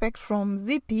you'd expect from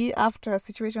Zippy after a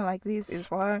situation like this is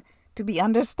for her to be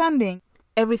understanding.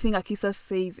 Everything Akisa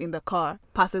says in the car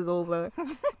passes over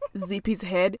Zippy's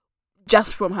head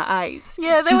just from her eyes.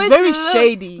 Yeah, she's very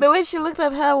shady. The way she looked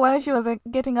at her while she was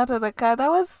getting out of the car, that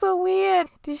was so weird.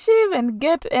 Did she even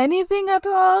get anything at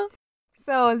all?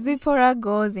 So Zipporah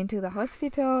goes into the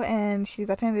hospital and she's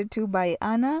attended to by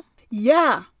Anna.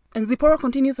 Yeah, and Zipporah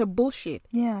continues her bullshit.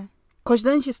 Yeah. Because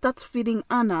then she starts feeding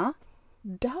Anna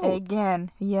doubts.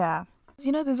 Again, yeah.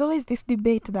 You know, there's always this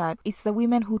debate that it's the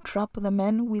women who trap the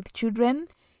men with children.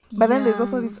 But then there's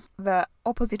also the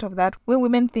opposite of that, where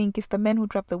women think it's the men who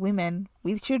trap the women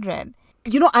with children.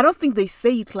 I don't think they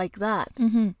say it like that.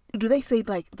 Mm-hmm. Do they say it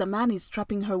like the man is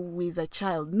trapping her with a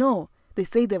child? No, they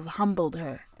say they've humbled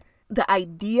her. The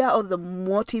idea or the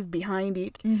motive behind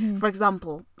it, for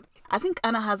example, I think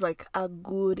Anna has like a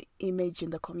good image in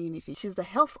the community. She's the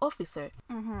health officer.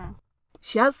 Mm-hmm.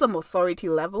 She has some authority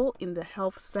level in the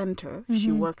health center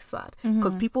she works at.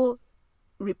 Because people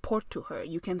report to her.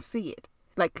 You can see it.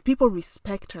 Like, people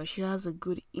respect her. She has a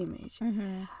good image.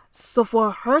 Mm-hmm. So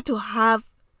for her to have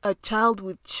a child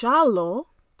with Charlo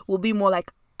will be more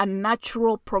like a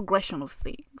natural progression of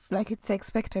things. Like, it's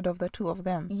expected of the two of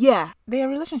them. Yeah. Their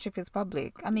relationship is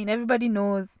public. I mean, everybody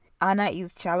knows Anna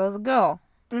is Charlo's girl.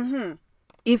 Mm-hmm.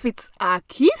 If it's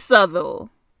Akisa, though,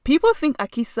 people think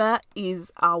Akisa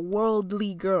is a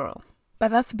worldly girl.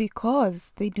 But that's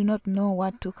because they do not know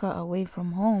what took her away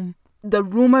from home. The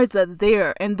rumors are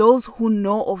there, and those who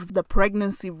know of the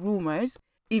pregnancy rumors,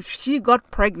 if she got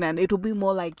pregnant, it will be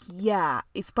more like, yeah,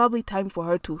 it's probably time for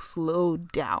her to slow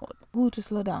down. Who to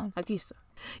slow down? Akisa.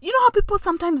 You know how people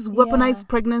sometimes weaponize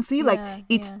pregnancy? Like,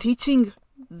 it's teaching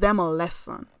them a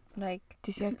lesson. Like,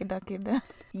 tisia kida.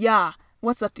 Yeah.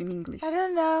 What's that in English? I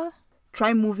don't know.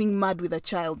 Try moving mad with a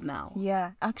child now.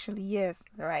 Yeah, actually, yes.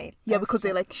 Right. Yeah, because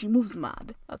they're like, she moves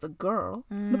mad as a girl.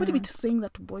 Nobody be saying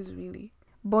that to boys, really.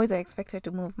 Boys are expected to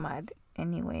move mad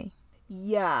anyway.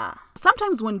 Yeah.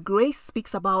 Sometimes when Grace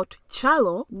speaks about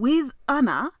Charlo with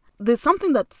Anna, there's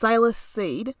something that Silas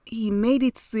said. He made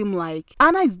it seem like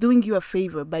Anna is doing you a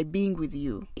favor by being with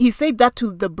you. He said that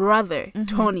to the brother,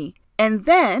 Tony. And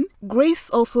then Grace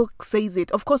also says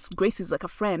it. Of course, Grace is like a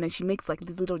friend and she makes like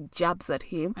these little jabs at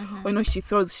him. Or, she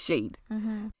throws shade.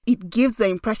 It gives the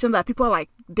impression that people are like,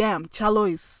 damn, Charlo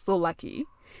is so lucky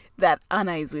that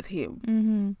Anna is with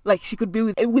him. Like, she could be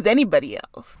with anybody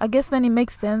else. I guess then it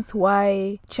makes sense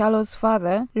why Charlo's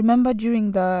father, remember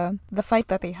during the fight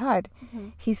that they had,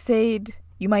 he said,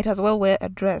 you might as well wear a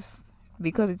dress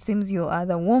because it seems you are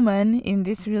the woman in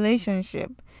this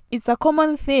relationship. It's a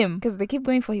common theme because they keep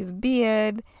going for his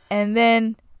beard, and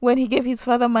then when he gave his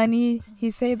father money,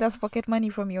 he said that's pocket money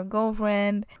from your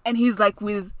girlfriend. And he's like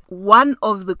with one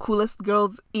of the coolest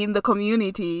girls in the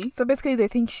community. So basically they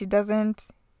think he doesn't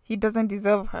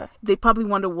deserve her. They probably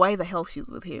wonder why the hell she's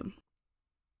with him.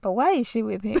 But why is she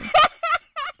with him?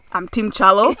 I'm Team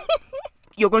Charlo.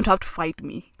 You're going to have to fight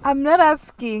me. I'm not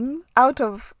asking out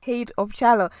of hate of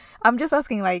Charlo. I'm just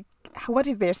asking, like, what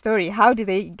is their story? How did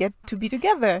they get to be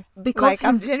together? Because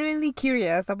I'm genuinely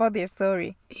curious about their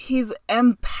story. He's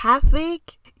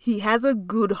empathic. He has a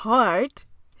good heart.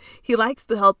 He likes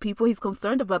to help people. He's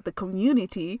concerned about the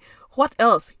community. What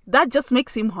else? That just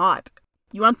makes him hot.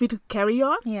 You want me to carry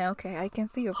on? Yeah, okay. I can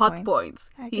see your hot point. Points.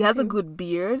 He has a good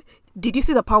beard. Did you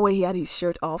see the part where he had his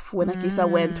shirt off when Akisa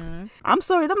went? I'm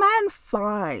sorry, the man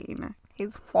fine.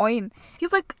 He's fine.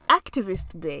 He's like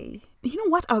activist bae. You know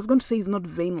what? I was going to say he's not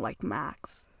vain like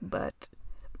Max, but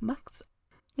Max...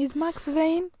 Is Max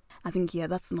vain? I think, yeah,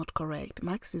 that's not correct.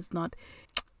 Max is not...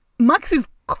 Max is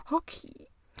cocky.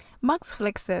 Max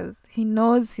flexes. He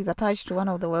knows he's attached to one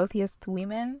of the wealthiest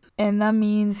women, and that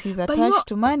means he's attached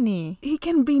to money. He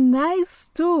can be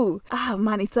nice too. Ah,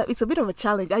 man, it's a bit of a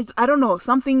challenge. I don't know.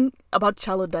 Something about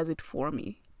Charlo does it for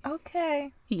me.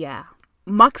 Okay. Yeah.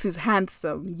 Max is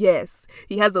handsome, yes.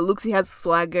 He has the looks, he has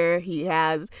swagger, he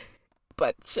has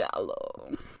But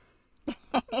Chalo.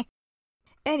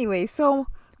 Anyway, so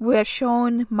we're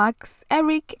shown Max,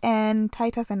 Eric, and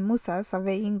Titus and Musa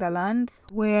surveying the land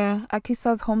where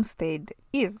Akisa's homestead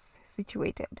is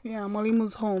situated. Yeah,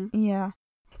 Malimu's home. Yeah.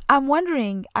 I'm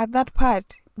wondering, at that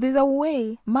part, there's a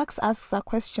way Max asks a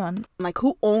question. Like,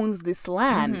 who owns this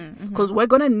land? Because we're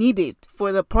going to need it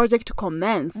for the project to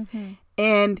commence.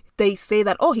 And they say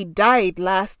that, oh, he died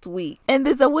last week. And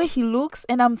there's a way he looks,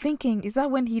 and I'm thinking, is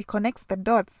that when he connects the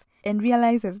dots and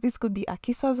realizes this could be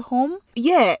Akisa's home?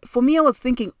 Yeah, for me, I was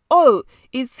thinking, oh,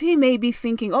 is he maybe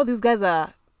thinking, oh, these guys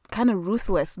are kind of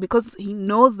ruthless because he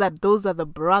knows that those are the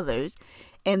brothers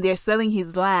and they're selling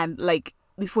his land, like,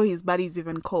 before his body's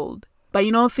even cold. But,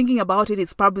 you know, thinking about it,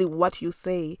 it's probably what you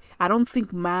say. I don't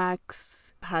think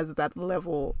Max has that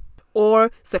level.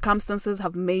 Or circumstances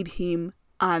have made him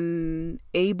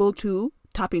unable to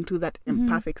tap into that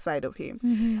empathic side of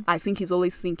him. I think he's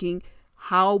always thinking,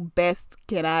 how best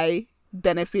can I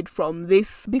benefit from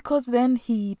this? Because then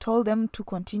he told them to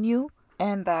continue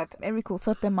and that Eric will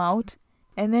sort them out.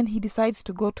 And then he decides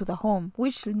to go to the home,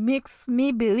 which makes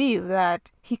me believe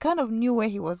that he kind of knew where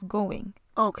he was going.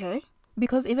 Okay.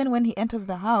 Because even when he enters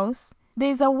the house,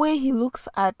 there's a way he looks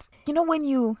at, you know, when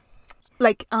you...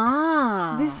 Like,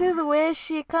 this is where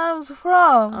she comes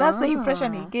from. That's the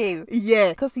impression he gave. Yeah.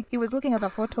 Because he was looking at the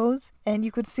photos and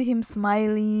you could see him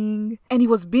smiling. And he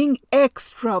was being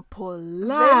extra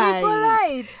polite. Very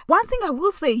polite. One thing I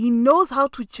will say, he knows how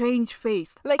to change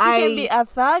face. Like, he can be a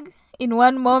thug in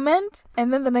one moment,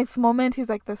 and then the next moment, he's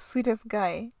like the sweetest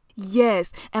guy.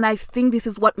 Yes. And I think this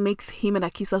is what makes him and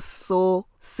Akisa so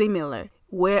similar.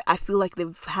 Where I feel like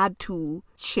they've had to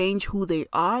change who they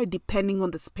are depending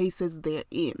on the spaces they're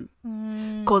in.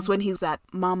 Because when he's at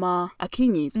Mama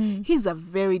Akinyi's, he's a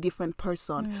very different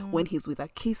person. When he's with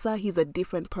Akisa, he's a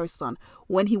different person.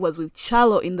 When he was with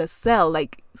Chalo in the cell,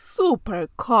 like, super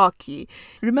cocky.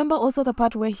 Remember also the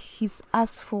part where he's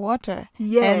asked for water?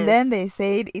 Yes. And then they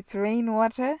said, it's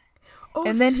rainwater. Oh,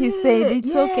 and then he said,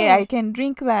 it's okay, I can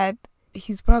drink that.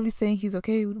 He's probably saying he's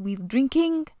okay with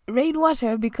drinking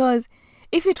rainwater because...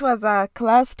 if it was a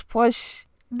classed posh,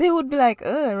 they would be like,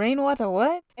 rainwater,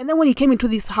 what? And then when he came into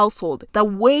this household, the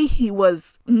way he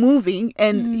was moving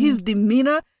and his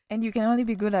demeanor. And you can only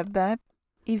be good at that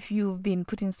if you've been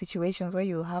put in situations where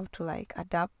you'll have to, like,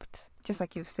 adapt, just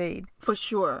like you've said. For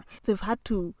sure. They've had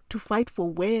to fight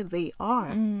for where they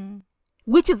are.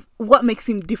 Which is what makes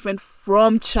him different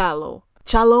from Chalo.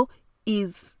 Chalo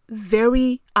is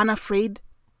very unafraid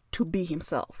to be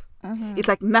himself. It's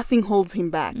like nothing holds him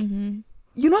back.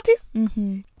 You notice?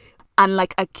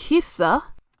 Unlike Akisa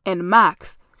and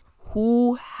Max,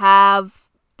 who have,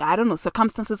 I don't know,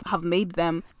 circumstances have made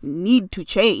them need to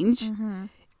change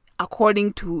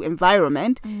according to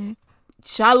environment.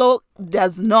 Chalo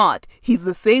does not. He's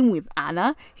the same with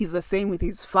Anna. He's the same with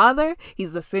his father.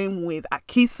 He's the same with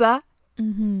Akisa.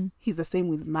 He's the same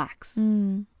with Max.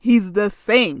 He's the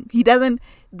same. He doesn't,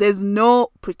 there's no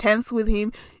pretense with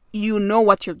him. You know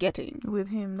what you're getting. With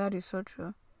him, that is so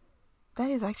true. That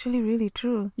is actually really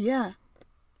true. Yeah.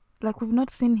 Like, we've not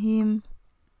seen him.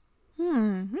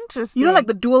 Interesting. You know, like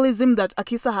the dualism that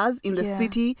Akisa has in the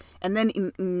city and then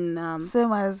in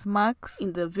same as Max.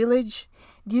 In the village.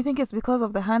 Do you think it's because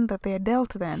of the hand that they are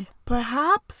dealt then?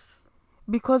 Perhaps.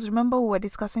 Because remember we were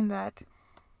discussing that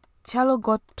Chalo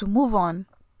got to move on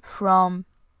from,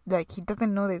 like, he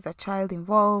doesn't know there's a child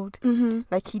involved.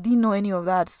 Like, he didn't know any of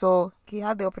that. So he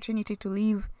had the opportunity to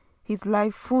live his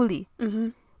life fully.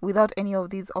 Without any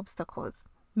of these obstacles.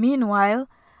 Meanwhile,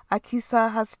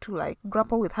 Akisa has to, like,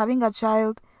 grapple with having a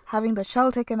child, having the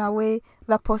child taken away,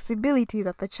 the possibility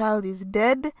that the child is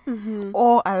dead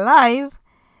or alive,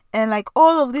 and, like,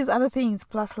 all of these other things,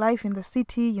 plus life in the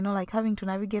city, you know, like having to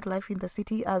navigate life in the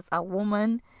city as a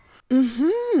woman.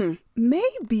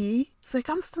 Maybe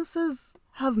circumstances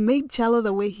have made Chalo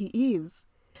the way he is.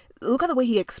 Look at the way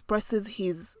he expresses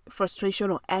his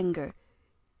frustration or anger.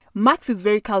 Max is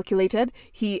very calculated.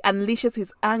 He unleashes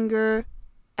his anger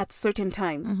at certain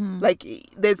times. Like,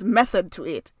 there's method to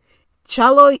it.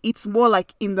 Chalo, it's more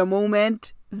like in the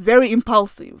moment, very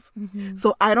impulsive.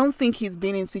 So I don't think he's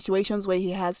been in situations where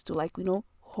he has to, like, you know,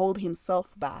 hold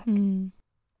himself back.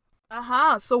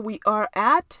 So we are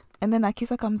at... And then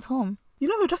Akisa comes home. You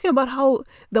know, we're talking about how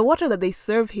the water that they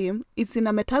serve him is in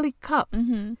a metallic cup.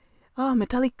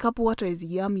 Metallic cup water is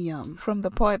yum yum. From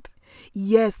the pot.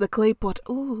 Yes, the clay pot.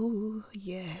 Ooh,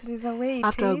 yes. There's a way it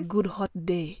after tastes. a good hot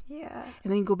day. Yeah.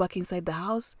 And then you go back inside the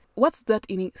house. What's that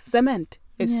in it? Cement.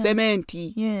 It's Yeah.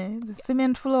 cementy. Yeah, the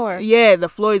cement floor. Yeah, the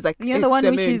floor is like You know it's the one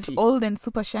which is cementy. old and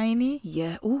super shiny?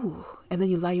 Yeah, ooh. And then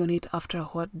you lie on it after a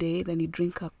hot day, then you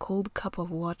drink a cold cup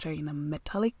of water in a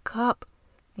metallic cup.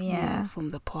 Yeah. From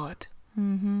the pot.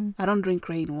 Mm-hmm. I don't drink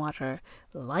rainwater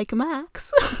like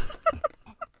Max.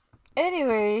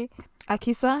 Anyway,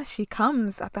 Akisa, she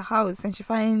comes at the house and she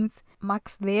finds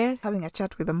Max there having a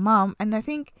chat with the mom. And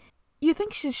you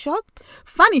think she's shocked?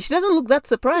 Funny, she doesn't look that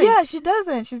surprised. Yeah, she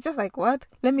doesn't. She's just like, what?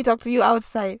 Let me talk to you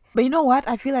outside. But you know what?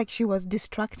 I feel like she was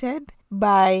distracted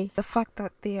by the fact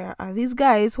that there are these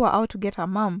guys who are out to get her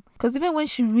mom. Because even when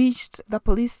she reached the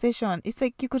police station, it's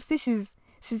like you could see she's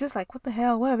just like, what the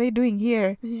hell? What are they doing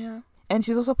here? Yeah. And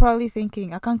she's also probably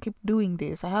thinking, I can't keep doing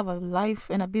this. I have a life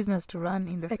and a business to run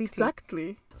in the city.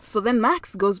 Exactly. So then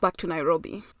Max goes back to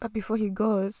Nairobi. But before he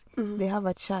goes, they have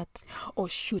a chat. Oh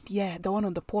shoot, yeah, the one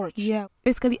on the porch. Yeah.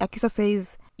 Basically, Akisa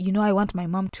says, I want my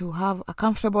mom to have a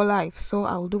comfortable life, so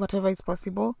I will do whatever is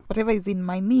possible, whatever is in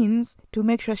my means to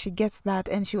make sure she gets that.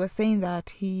 And she was saying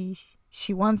that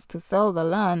she wants to sell the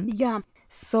land. Yeah.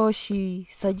 So she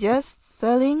suggests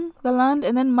selling the land,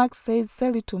 and then Max says,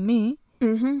 sell it to me.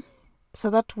 Mm-hmm. So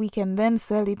that we can then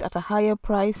sell it at a higher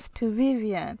price to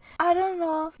Vivian. I don't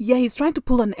know. Yeah, he's trying to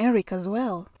pull an Eric as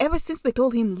well. Ever since they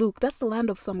told him, look, that's the land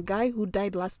of some guy who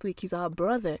died last week. He's our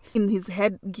brother. In his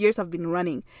head, gears have been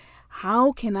running.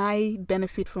 How can I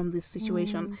benefit from this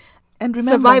situation? And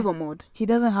remember, survival mode. He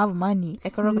doesn't have money.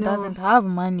 Ekorok No. doesn't have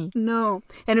money. No.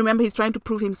 And remember, he's trying to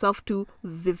prove himself to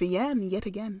Vivian yet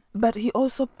again. But he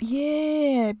also,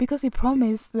 because he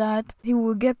promised that he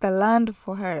will get the land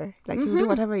for her. Like, he'll do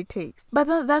whatever it takes.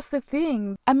 But that's the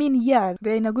thing. I mean, yeah,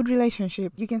 they're in a good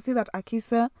relationship. You can see that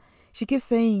Akisa, she keeps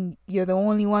saying, you're the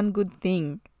only one good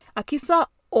thing. Akisa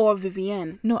or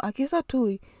Vivian? No, Akisa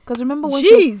too. Because remember when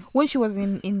she was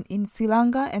in Sri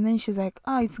Lanka, and then she's like,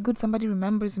 it's good somebody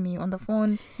remembers me on the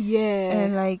phone. Yeah.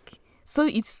 And like, so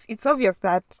it's obvious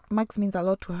that Max means a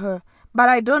lot to her. But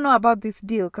I don't know about this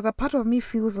deal, because a part of me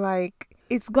feels like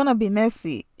it's gonna be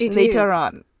messy later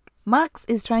on. Max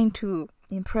is trying to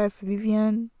impress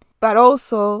Vivian, but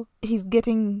also he's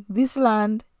getting this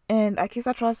land, and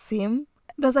Akisa trusts him.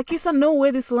 Does Akisa know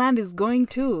where this land is going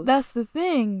to? That's the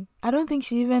thing. I don't think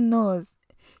she even knows.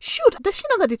 Shoot, does she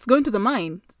know that it's going to the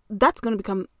mine? That's going to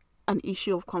become an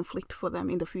issue of conflict for them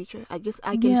in the future. I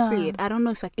can see it. I don't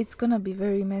know if It's going to be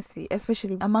very messy,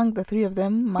 especially among the three of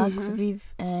them, Max,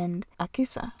 Viv, and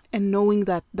Akisa. And knowing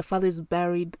that the father is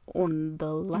buried on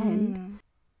the land.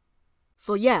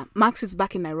 So yeah, Max is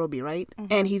back in Nairobi, right?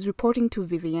 And he's reporting to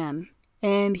Vivian.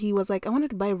 And he was like, I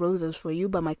wanted to buy roses for you,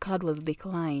 but my card was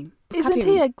declined. Isn't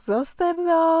he exhausted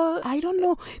though? I don't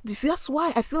know. That's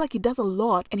why I feel like he does a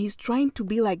lot. And he's trying to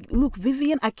be like, look,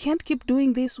 Vivian, I can't keep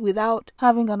doing this without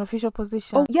having an official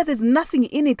position. Oh, yeah, there's nothing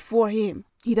in it for him.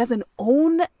 He doesn't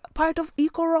own part of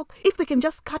Eco-Rock. If they can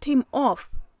just cut him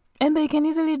off. And they can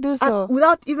easily do so.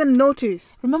 Without even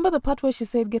notice. Remember the part where she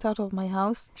said, get out of my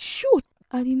house? Shoot.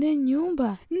 Aline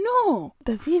nyumba. No.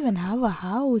 Does he even have a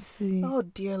house? Oh,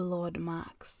 dear Lord,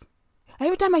 Max.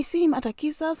 Every time I see him at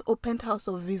Akisa's or penthouse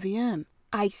of Vivian,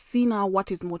 I see now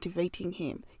what is motivating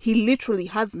him. He literally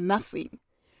has nothing.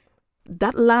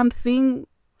 That land thing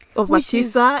of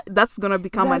Akisa, that's going to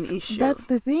become an issue. That's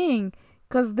the thing.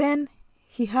 Because then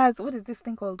he has, what is this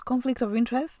thing called? Conflict of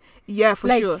interest? Yeah, for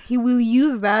sure. He will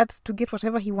use that to get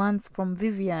whatever he wants from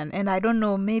Vivian. And I don't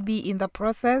know, maybe in the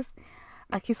process,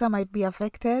 Akisa might be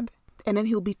affected. And then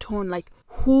he'll be torn, like,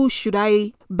 who should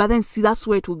I... But then, see, that's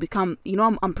where it will become...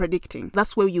 I'm predicting.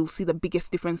 That's where you'll see the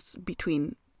biggest difference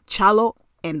between Chalo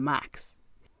and Max.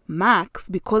 Max,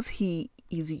 because he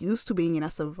is used to being in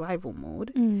a survival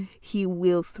mode, he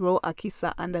will throw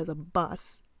Akisa under the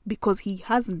bus because he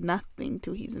has nothing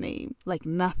to his name. Like,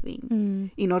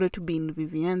 nothing. In order to be in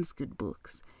Vivian's good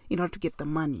books. In order to get the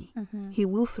money. He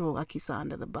will throw Akisa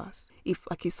under the bus. If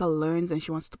Akisa learns and she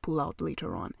wants to pull out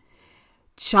later on.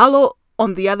 Chalo,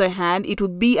 on the other hand, it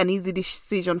would be an easy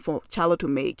decision for Chalo to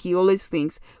make. He always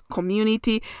thinks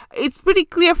community. It's pretty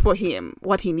clear for him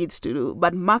what he needs to do.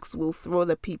 But Max will throw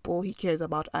the people he cares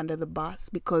about under the bus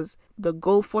because the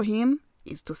goal for him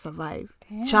is to survive.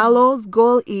 Damn. Chalo's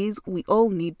goal is we all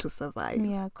need to survive.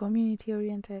 Yeah, community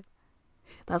oriented.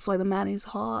 That's why the man is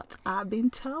hot. I've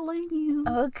been telling you.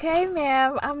 Okay,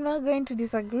 ma'am. I'm not going to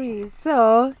disagree.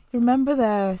 So, remember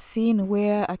the scene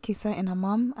where Akisa and her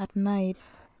mom at night?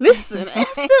 Listen,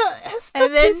 Esther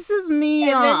pisses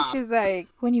me off. And then she's like,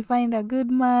 when you find a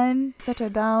good man, settle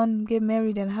down, get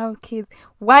married and have kids.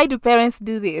 Why do parents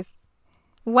do this?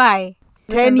 Why?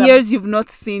 10 years you've not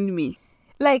seen me.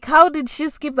 Like, how did she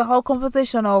skip the whole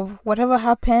conversation of whatever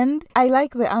happened? I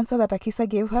like the answer that Akisa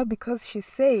gave her because she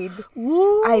said,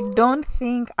 Woo. I don't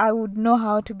think I would know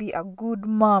how to be a good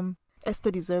mom. Esther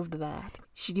deserved that.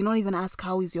 She did not even ask,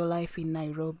 how is your life in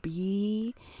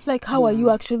Nairobi? Like, how are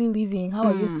you actually living? How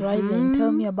are you thriving?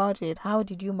 Tell me about it. How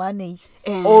did you manage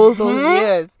Uh-huh. all those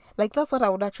years? Like, that's what I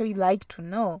would actually like to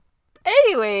know.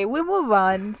 Anyway, we move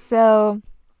on. So,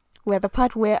 we're the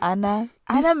part where Anna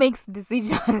makes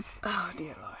decisions. Oh,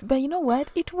 dear Lord. But you know what?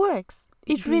 It works.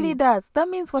 It really does. That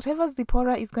means whatever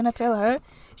Zipporah is going to tell her,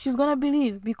 she's going to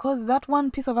believe, because that one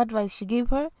piece of advice she gave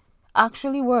her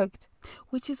actually worked.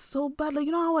 Which is so bad. Like,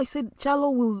 you know how I said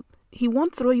Chalo he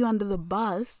won't throw you under the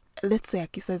bus. Let's say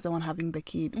Akisa is the one having the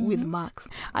kid with Max.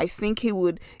 I think he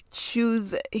would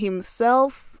choose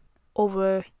himself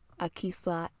over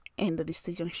Akisa and the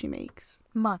decision she makes.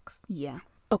 Max. Yeah.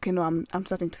 Okay, no, I'm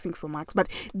starting to think for Max, but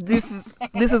this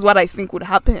is what I think would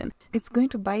happen. It's going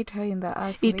to bite her in the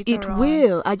ass It later on.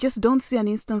 will. I just don't see an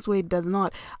instance where it does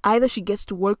not. Either she gets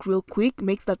to work real quick,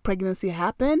 makes that pregnancy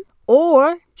happen,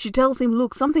 or she tells him,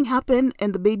 look, something happened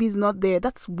and the baby's not there.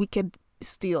 That's wicked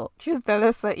still. Choose the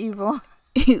lesser evil.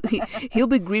 He'll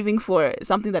be grieving for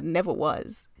something that never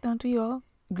was. Don't we all?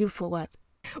 Grieve for what?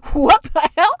 What the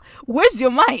hell? Where's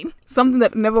your mind? Something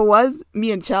that never was?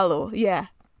 Me and Chalo. Yeah.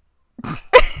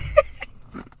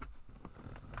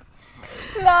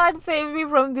 Lord, save me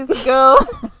from this girl.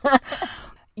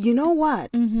 You know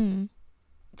what? Mm-hmm.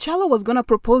 Chalo was gonna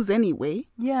propose anyway.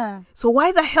 Yeah. So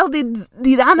why the hell did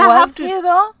Anna Was have to? he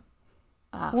though?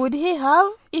 Would he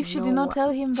have if she you did know not what? tell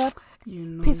him that You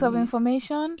know piece of me.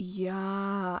 information?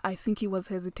 Yeah, I think he was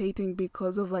hesitating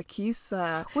because of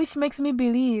Akisa. Which makes me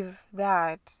believe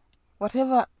that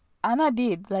whatever Anna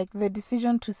did, like the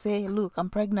decision to say, look, I'm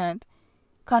pregnant,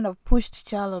 kind of pushed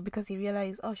Chalo because he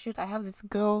realized, oh shoot, I have this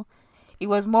girl. It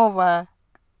was more of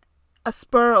A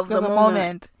spur of the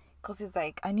moment. Because it's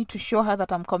like, I need to show her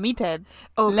that I'm committed.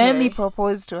 Okay. Let me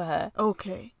propose to her.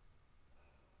 Okay.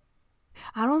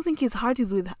 I don't think his heart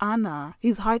is with Anna.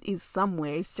 His heart is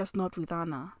somewhere. It's just not with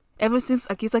Anna. Ever since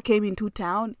Akisa came into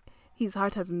town, his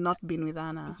heart has not been with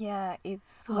Anna. Yeah, it's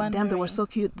Oh, damn, they were so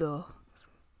cute though.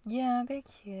 Yeah, they're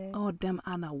cute. Oh, damn,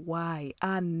 Anna, why?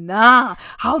 Anna!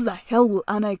 How the hell will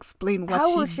Anna explain what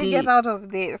How will she she did? get out of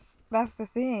this? That's the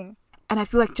thing. And I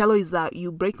feel like Chalo is that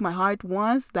you break my heart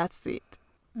once, that's it.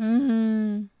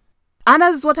 Mm-hmm.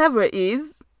 Anna's whatever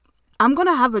is, I'm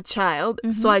gonna have a child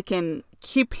so I can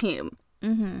keep him.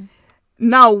 Mm-hmm.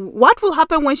 Now, what will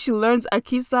happen when she learns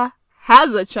Akisa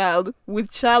has a child with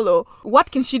Chalo?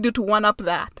 What can she do to one up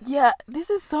that? Yeah, this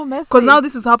is so messy. Because now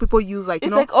this is how people use, like, it's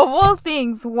you know. like, of all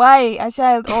things, why a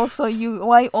child also you?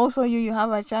 Why also you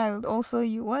have a child also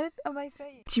you? What am I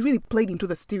saying? She really played into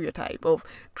the stereotype of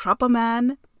trap a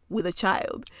man with a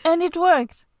child. And it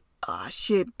worked. Ah,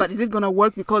 shit. But is it gonna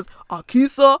work because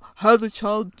Akisa has a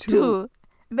child too?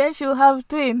 Then she'll have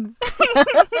twins.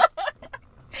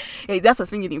 Hey, that's the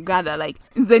thing in Uganda. Like,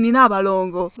 Zenina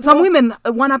Balongo. Some women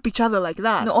one up each other like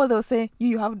that. No, or they'll say,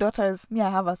 you have daughters, me, I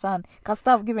have a son. Because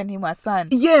I've given him a son.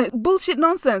 Yeah, bullshit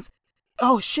nonsense.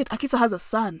 Oh, shit. Akisa has a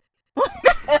son.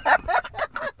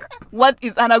 What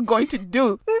is Anna going to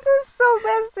do? This is so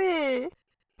messy.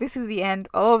 This is the end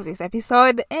of this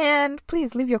episode. And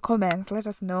please leave your comments. Let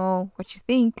us know what you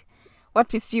think. What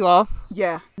pissed you off?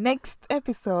 Yeah. Next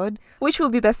episode, which will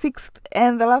be the 6th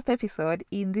and the last episode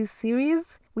in this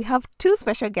series, we have 2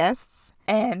 special guests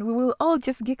and we will all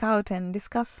just geek out and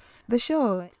discuss the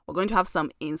show. We're going to have some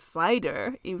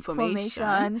insider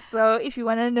information. So if you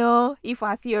want to know if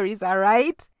our theories are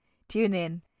right, tune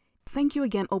in. Thank you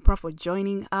again, OPRAH, for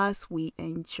joining us. We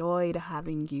enjoyed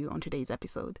having you on today's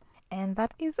episode. And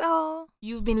that is all.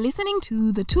 You've been listening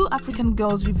to the Two African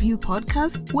Girls Review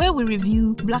podcast, where we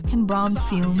review black and brown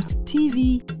films,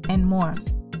 TV, and more.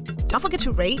 Don't forget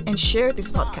to rate and share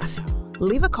this podcast.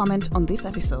 Leave a comment on this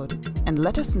episode and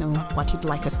let us know what you'd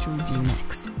like us to review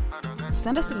next.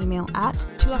 Send us an email at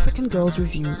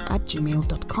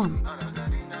twoafricangirlsreview@gmail.com.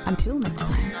 Until next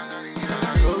time.